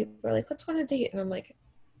pregnant, people are like, let's go on a date, and I'm like,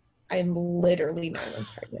 I'm literally 9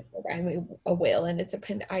 months pregnant. Like I'm a whale, and it's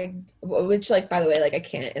which like, by the way, like I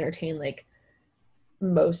can't entertain like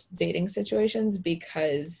most dating situations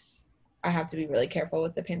because I have to be really careful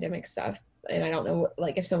with the pandemic stuff. And I don't know,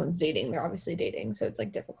 like if someone's dating, they're obviously dating, so it's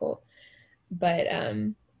like difficult. But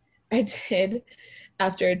I did,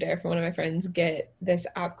 after a dare from one of my friends, get this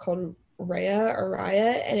app called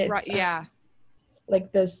Raya, and it's yeah,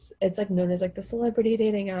 like this, it's like known as like the celebrity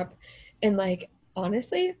dating app. And like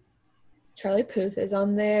honestly, Charlie Puth is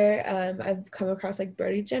on there. I've come across like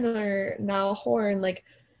Brody Jenner, Niall Horn, like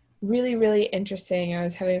really, really interesting. I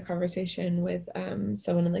was having a conversation with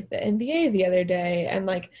someone in like the NBA the other day, and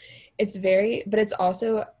like but it's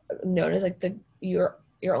also known as like you're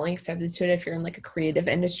only accepted to it if you're in like a creative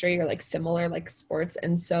industry or like similar like sports.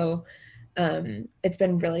 And so it's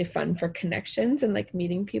been really fun for connections and like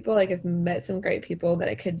meeting people. Like I've met some great people that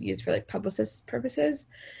I could use for like publicist purposes.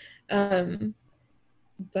 But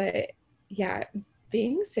yeah,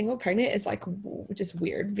 being single pregnant is like just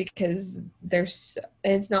weird because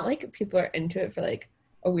it's not like people are into it for like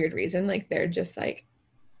a weird reason. Like they're just like,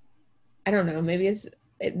 I don't know, maybe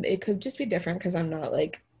it could just be different because I'm not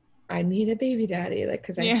like, I need a baby daddy, like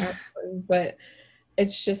because I have one, but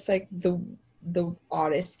it's just like the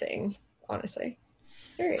oddest thing, honestly.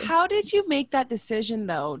 How did you make that decision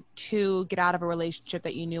though to get out of a relationship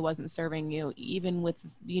that you knew wasn't serving you, even with,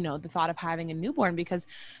 you know, the thought of having a newborn? Because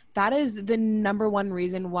that is the number one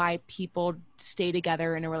reason why people stay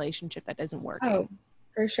together in a relationship that doesn't work. Oh,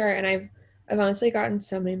 For sure. And I've honestly gotten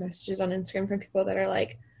so many messages on Instagram from people that are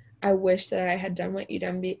like, I wish that I had done what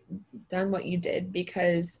done what you did,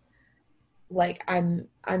 because like I'm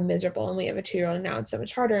miserable and we have a 2-year-old and now it's so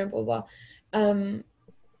much harder and blah blah.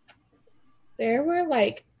 There were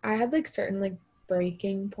like, I had like certain like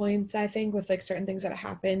breaking points, I think, with like certain things that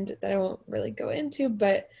happened that I won't really go into,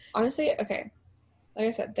 but honestly, okay, like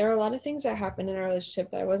I said, there are a lot of things that happened in our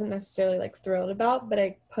relationship that I wasn't necessarily like thrilled about, but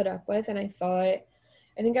I put up with. And I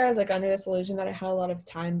think I was like under this illusion that I had a lot of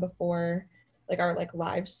time before like our like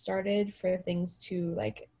lives started for things to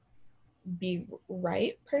like be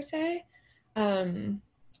right per se. Um,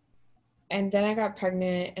 and then I got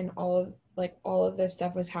pregnant and all of this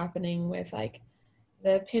stuff was happening with like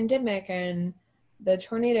the pandemic and the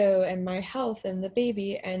tornado and my health and the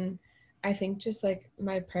baby. And I think just like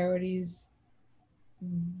my priorities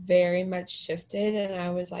very much shifted, and I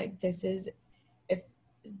was like, this is, if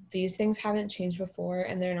these things haven't changed before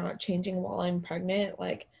and they're not changing while I'm pregnant,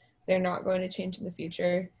 like they're not going to change in the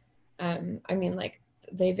future. I mean, like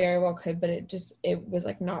they very well could, but it was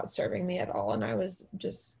like not serving me at all. And I was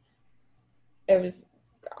just, it was,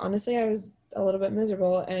 honestly, I was a little bit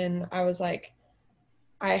miserable, and I was like,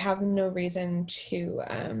 I have no reason to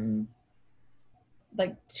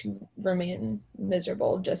remain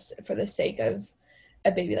miserable just for the sake of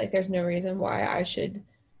a baby. Like there's no reason why I should,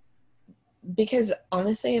 because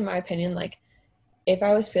honestly, in my opinion, like if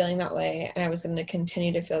I was feeling that way and I was going to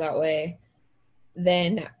continue to feel that way,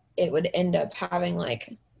 then it would end up having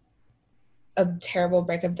like a terrible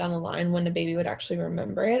breakup down the line when the baby would actually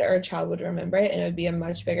remember it, or a child would remember it, and it would be a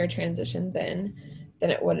much bigger transition than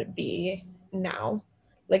it would be now.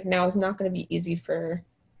 Like now is not going to be easy for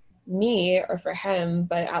me or for him,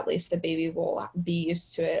 but at least the baby will be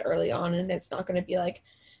used to it early on, and it's not going to be like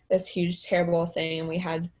this huge terrible thing. And we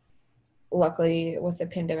had, luckily with the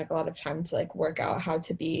pandemic, a lot of time to like work out how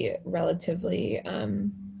to be relatively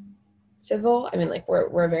civil. I mean, like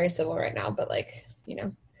we're very civil right now, but like, you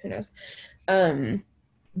know, who knows.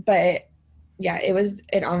 But yeah,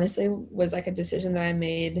 it honestly was like a decision that I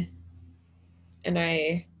made,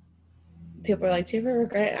 and people are like, do you ever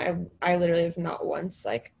regret it? I literally have not once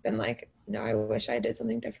like been like, no, I wish I did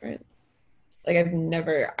something different. Like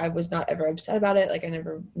I was not ever upset about it. Like I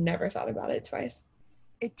never thought about it twice.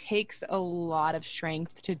 It takes a lot of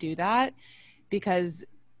strength to do that, because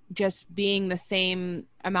just being the same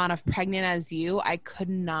amount of pregnant as you, I could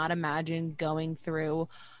not imagine going through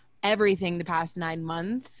everything the past 9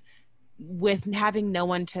 months with having no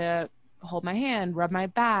one to hold my hand, rub my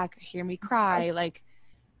back, hear me cry. Like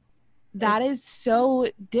that is so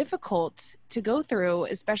difficult to go through,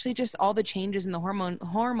 especially just all the changes in the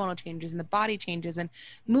hormonal changes and the body changes and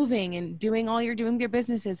moving and doing all you're doing with your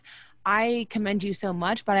businesses. I commend you so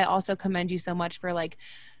much, but I also commend you so much for like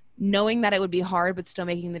knowing that it would be hard, but still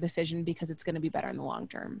making the decision because it's going to be better in the long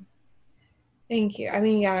term. Thank you. I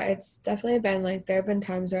mean, yeah, it's definitely been like, there have been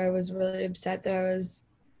times where I was really upset that I was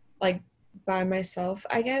like by myself,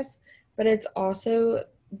 I guess, but it's also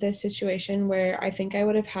this situation where I think I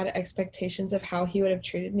would have had expectations of how he would have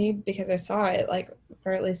treated me, because I saw it like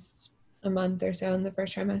for at least a month or so in the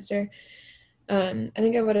first trimester. I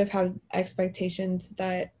think I would have had expectations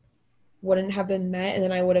that wouldn't have been met, and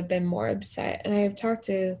then I would have been more upset. And I've talked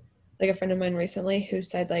to like a friend of mine recently who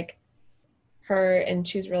said like her, and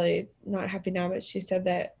she's really not happy now, but she said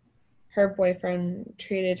that her boyfriend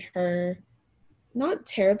treated her not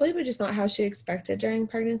terribly, but just not how she expected during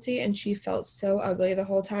pregnancy, and she felt so ugly the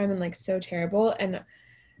whole time and like so terrible. And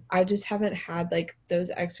I just haven't had like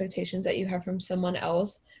those expectations that you have from someone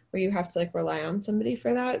else, where you have to like rely on somebody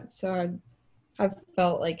for that. So I have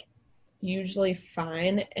felt like usually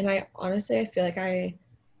fine. And I honestly, I feel like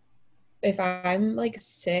if I'm like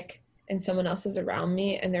sick and someone else is around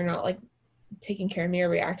me and they're not like taking care of me or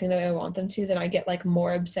reacting the way I want them to, then I get like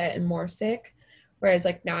more upset and more sick. Whereas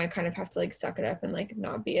like now I kind of have to like suck it up and like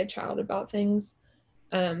not be a child about things.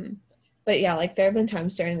 But yeah, like there have been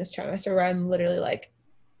times during this trimester where I'm literally like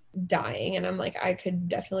dying, and I'm like, I could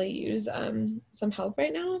definitely use some help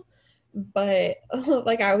right now. But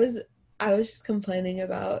like I was just complaining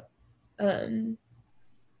about something.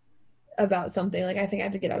 Like I think I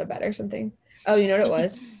had to get out of bed or something. Oh, you know what it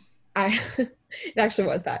was? It actually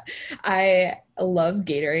was that. I love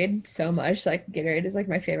Gatorade so much. Like Gatorade is like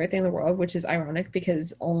my favorite thing in the world, which is ironic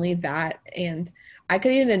because only that, and I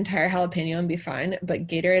could eat an entire jalapeno and be fine, but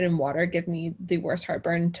Gatorade and water give me the worst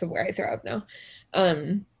heartburn to where I throw up now.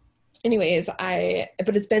 Anyways,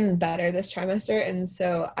 but it's been better this trimester, and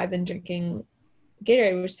so I've been drinking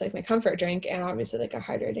Gatorade, which is like my comfort drink, and obviously like a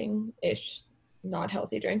hydrating-ish, not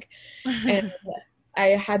healthy drink. And I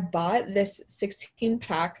had bought this 16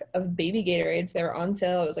 pack of baby Gatorades. They were on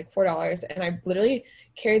sale. It was like $4. And I literally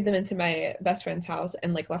carried them into my best friend's house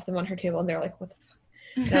and like left them on her table. And they're like, what the fuck?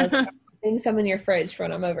 And I was like, I'm putting some in your fridge for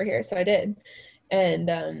when I'm over here. So I did. And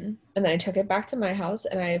then I took it back to my house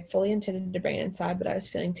and I fully intended to bring it inside, but I was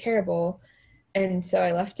feeling terrible. And so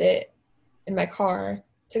I left it in my car,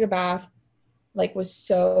 took a bath, like was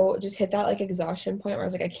so just hit that like exhaustion point where I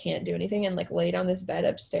was like, I can't do anything, and like laid on this bed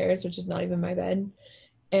upstairs, which is not even my bed.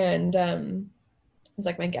 And it's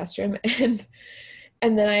like my guest room. And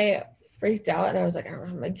then I freaked out and I was like, I don't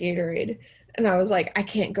have my Gatorade. And I was like, I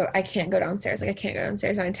can't go downstairs. Like I can't go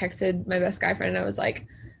downstairs. And I texted my best guy friend and I was like,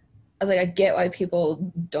 I get why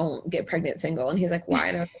people don't get pregnant single. And he's like, why?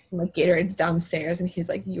 And I was like, Gatorade's downstairs. And he's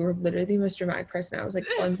like, you were literally the most dramatic person. I was like,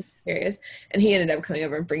 oh, I'm serious. And he ended up coming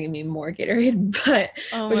over and bringing me more Gatorade, but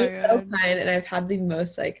which is so kind. And I've had the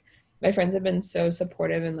most, like, my friends have been so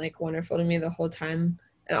supportive and like wonderful to me the whole time.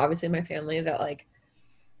 And obviously my family, that like,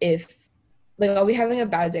 if like I'll be having a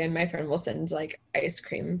bad day and my friend will send like ice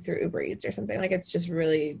cream through Uber Eats or something. Like it's just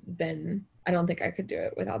really been, I don't think I could do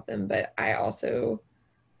it without them. But I also,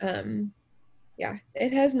 yeah,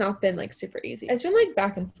 it has not been like super easy. It's been like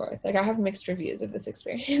back and forth. Like I have mixed reviews of this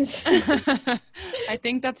experience. I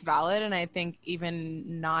think that's valid. And I think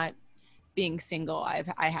even not being single,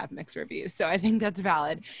 I have mixed reviews. So I think that's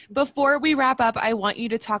valid. Before we wrap up, I want you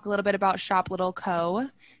to talk a little bit about Shop Little Co.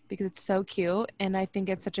 because it's so cute. And I think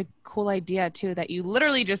it's such a cool idea too, that you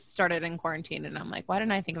literally just started in quarantine. And I'm like, why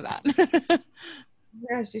didn't I think of that?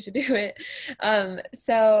 Yes, you should do it.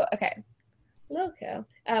 So, okay. Lil Co,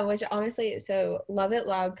 which honestly, so Love It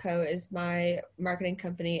Loud Co is my marketing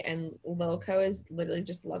company, and Lil Co is literally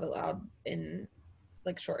just Love It Loud in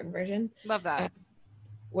like shortened version. Love that.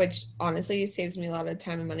 Which honestly saves me a lot of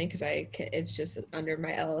time and money because it's just under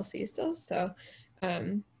my LLC still, so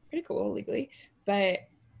pretty cool legally. But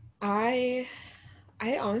I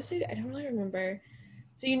honestly, I don't really remember.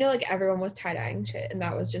 So like everyone was tie-dyeing shit, and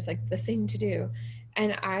that was just like the thing to do.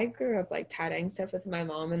 And I grew up like tie-dyeing stuff with my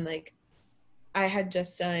mom, and like I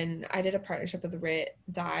did a partnership with Rit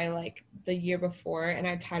Dye like the year before, and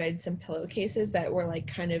I tie-dyed some pillowcases that were like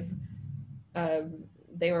kind of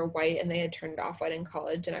they were white and they had turned off white in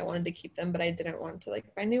college, and I wanted to keep them, but I didn't want to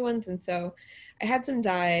like buy new ones. And so I had some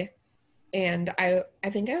dye, and I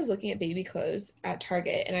think I was looking at baby clothes at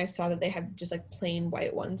Target, and I saw that they had just like plain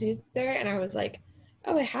white onesies there, and I was like,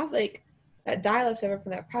 oh, I have like that dye left over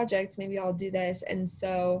from that project, maybe I'll do this. And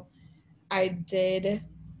so I did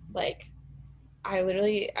like I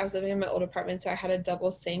was living in my old apartment, so I had a double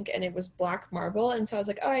sink and it was black marble. And so I was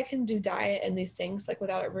like, oh, I can do dye in these sinks like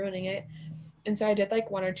without it ruining it. And so I did like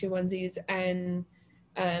one or two onesies, and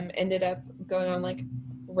ended up going on like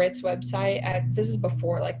Rit's website this is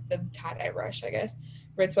before like the tie-dye rush, I guess.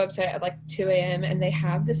 Rit's website at like 2 a.m. and they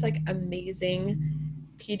have this like amazing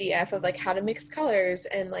PDF of like how to mix colors,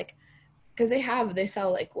 and like because they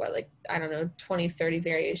sell like I don't know 20-30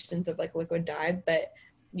 variations of like liquid dye, but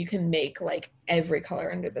you can make like every color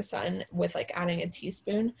under the sun with like adding a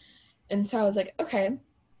teaspoon. And so I was like, okay,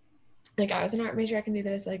 like I was an art major, I can do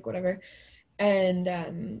this, like whatever. And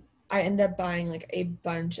I ended up buying like a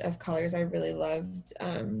bunch of colors I really loved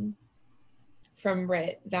from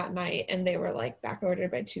Rit that night, and they were like back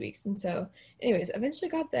ordered by 2 weeks. And so anyways, eventually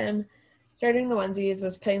got them, starting the onesies,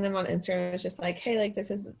 was putting them on Instagram. It was just like, hey, like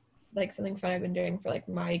this is like something fun I've been doing for like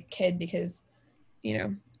my kid, because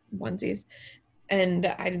onesies. And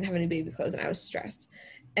I didn't have any baby clothes and I was stressed.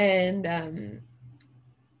 And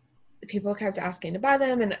people kept asking to buy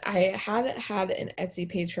them. And I had an Etsy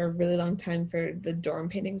page for a really long time for the dorm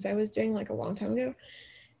paintings I was doing like a long time ago.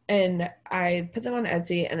 And I put them on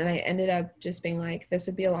Etsy, and then I ended up just being like, this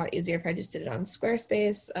would be a lot easier if I just did it on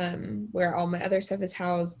Squarespace, where all my other stuff is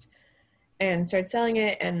housed, and started selling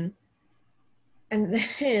it. And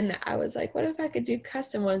then I was like, what if I could do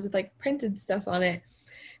custom ones with like printed stuff on it?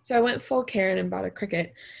 So I went full Karen and bought a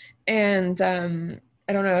Cricut. And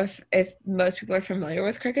I don't know if most people are familiar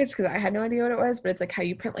with Cricuts, because I had no idea what it was, but it's like how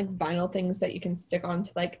you print like vinyl things that you can stick onto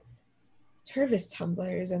like Tervis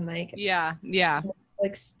tumblers and like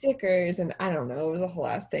like stickers, and I don't know, it was a whole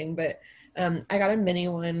ass thing. But I got a mini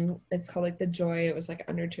one. It's called like the Joy. It was like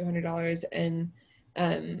under $200, and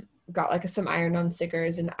got like some iron-on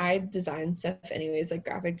stickers. And I designed stuff anyways, like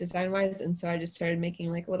graphic design wise, and so I just started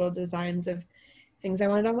making like little designs of things I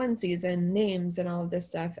wanted on onesies and names and all of this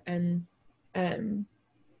stuff, and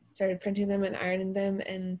started printing them and ironing them,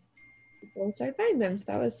 and people started buying them. So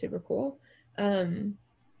that was super cool.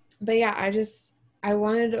 But yeah, I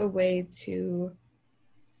wanted a way to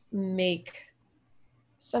make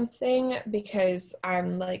something, because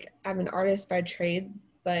I'm an artist by trade,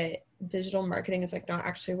 but digital marketing is like not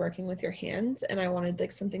actually working with your hands, and I wanted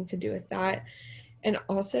like something to do with that. And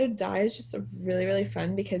also dye is just really, really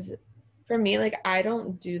fun because for me, like I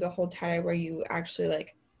don't do the whole tie-dye where you actually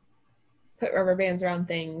like put rubber bands around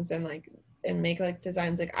things and like and make like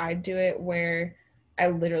designs. Like I do it where I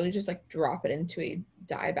literally just like drop it into a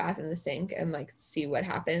dye bath in the sink and like see what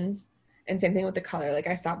happens. And same thing with the color. Like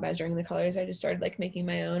I stopped measuring the colors. I just started like making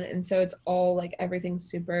my own. And so it's all like everything's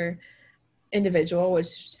super individual,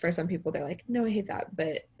 which for some people they're like, no, I hate that.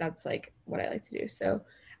 But that's like what I like to do. So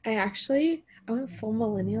I went full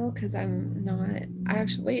millennial because I am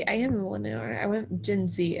a millennial. I went Gen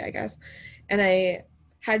Z, I guess. And I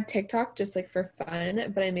had TikTok just like for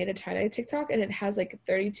fun, but I made a tie-dye TikTok and it has like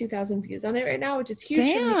 32,000 views on it right now, which is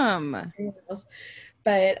huge. Damn.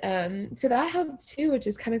 But so that helped too, which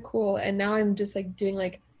is kind of cool. And now I'm just like doing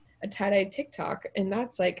like a tie-dye TikTok, and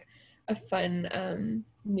that's like a fun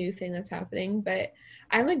new thing that's happening. But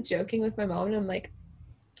I'm like joking with my mom, and I'm like,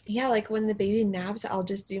 yeah, like when the baby naps, I'll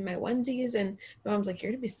just do my onesies. And my mom's like,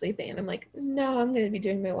 you're gonna be sleeping. And I'm like, no, I'm gonna be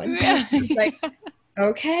doing my onesies. She's like,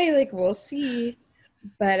 okay, like we'll see.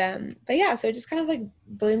 But yeah, so it just kind of like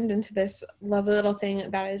bloomed into this lovely little thing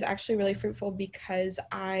that is actually really fruitful because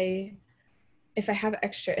if I have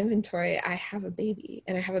extra inventory, I have a baby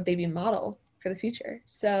and I have a baby model for the future.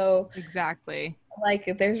 So exactly, like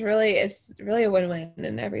it's really a win-win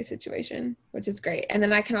in every situation, which is great. And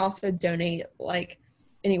then I can also donate like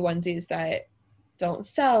any onesies that don't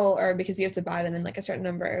sell, or because you have to buy them in like a certain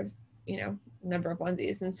number of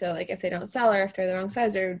onesies. And so like if they don't sell, or if they're the wrong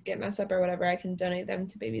size or get messed up or whatever, I can donate them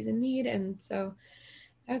to babies in need. And so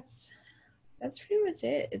that's pretty much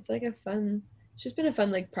it. It's just been a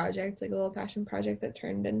fun like project, like a little passion project that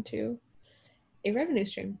turned into a revenue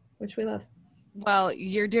stream, which we love. Well,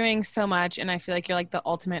 you're doing so much, and I feel like you're like the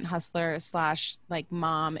ultimate hustler / like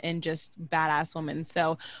mom and just badass woman.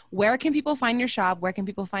 So where can people find your shop? Where can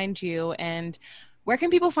people find you? And where can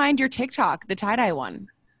people find your TikTok, the tie-dye one?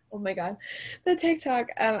 Oh my God, the TikTok.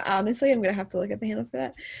 Honestly, I'm gonna have to look at the handle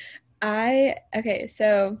for that.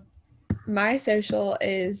 So my social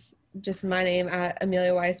is just my name at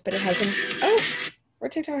Amelia Weiss, but it has we're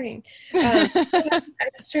TikToking.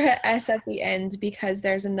 Extra S at the end because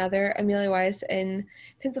there's another Amelia Weiss in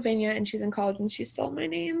Pennsylvania, and she's in college and she stole my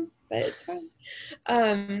name, but it's fine.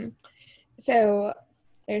 So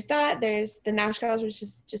there's that. There's the Nash Gals, which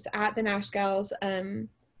is just at the Nash Gals.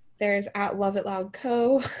 There's at Love It Loud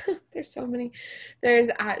Co. There's so many. There's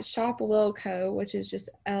at Shop Lil Co, which is just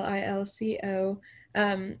LILCO.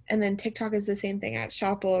 And then TikTok is the same thing at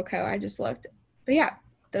Shop Lil Co. I just looked. But yeah,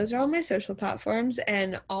 those are all my social platforms,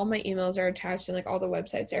 and all my emails are attached, and like all the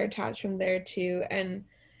websites are attached from there too. And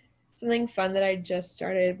something fun that I just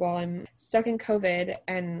started while I'm stuck in COVID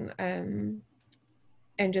and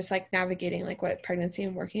just like navigating like what pregnancy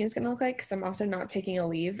and working is going to look like, because I'm also not taking a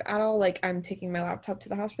leave at all. Like I'm taking my laptop to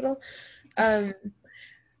the hospital,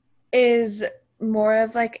 is more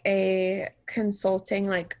of like a consulting,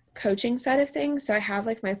 like coaching side of things. So I have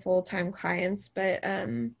like my full-time clients, but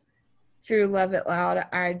through Love It Loud,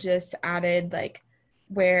 I just added like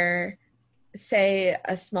where, say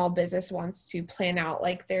a small business wants to plan out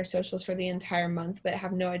like their socials for the entire month, but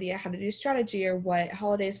have no idea how to do strategy or what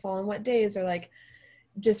holidays fall on what days, or like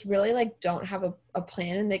just really like don't have a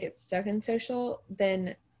plan and they get stuck in social,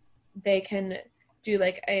 then they can do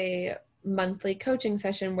like a monthly coaching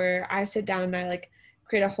session where I sit down and I like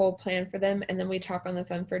create a whole plan for them, and then we talk on the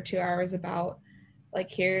phone for 2 hours about like,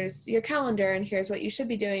 here's your calendar and here's what you should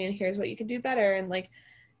be doing and here's what you can do better, and like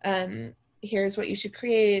here's what you should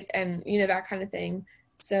create, and that kind of thing.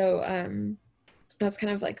 So that's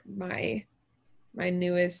kind of like my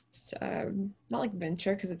newest not like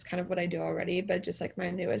venture, because it's kind of what I do already, but just like my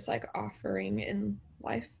newest like offering in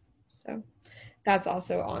life. So that's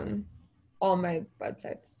also on all my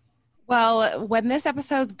websites. Well, when this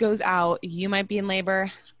episode goes out, you might be in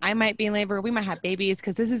labor, I might be in labor, we might have babies,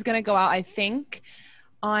 because this is going to go out, I think,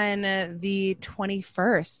 on the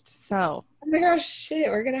 21st. So oh my gosh, shit,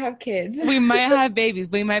 we're gonna have kids. We might have babies,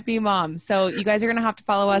 we might be moms. So you guys are gonna have to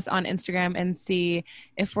follow us on Instagram and see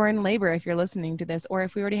if we're in labor, if you're listening to this, or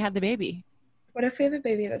if we already had the baby. What if we have a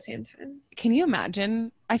baby at the same time? Can you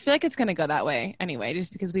imagine? I feel like it's gonna go that way anyway,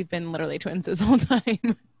 just because we've been literally twins this whole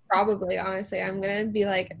time. Probably, honestly. I'm gonna be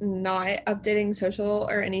like not updating social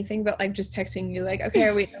or anything, but like just texting you like, okay,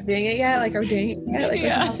 are we doing it yet? Like, are we doing it yet? Like,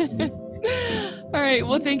 yeah. All right,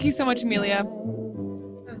 well, thank you so much, Amelia.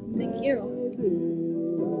 Oh, thank you.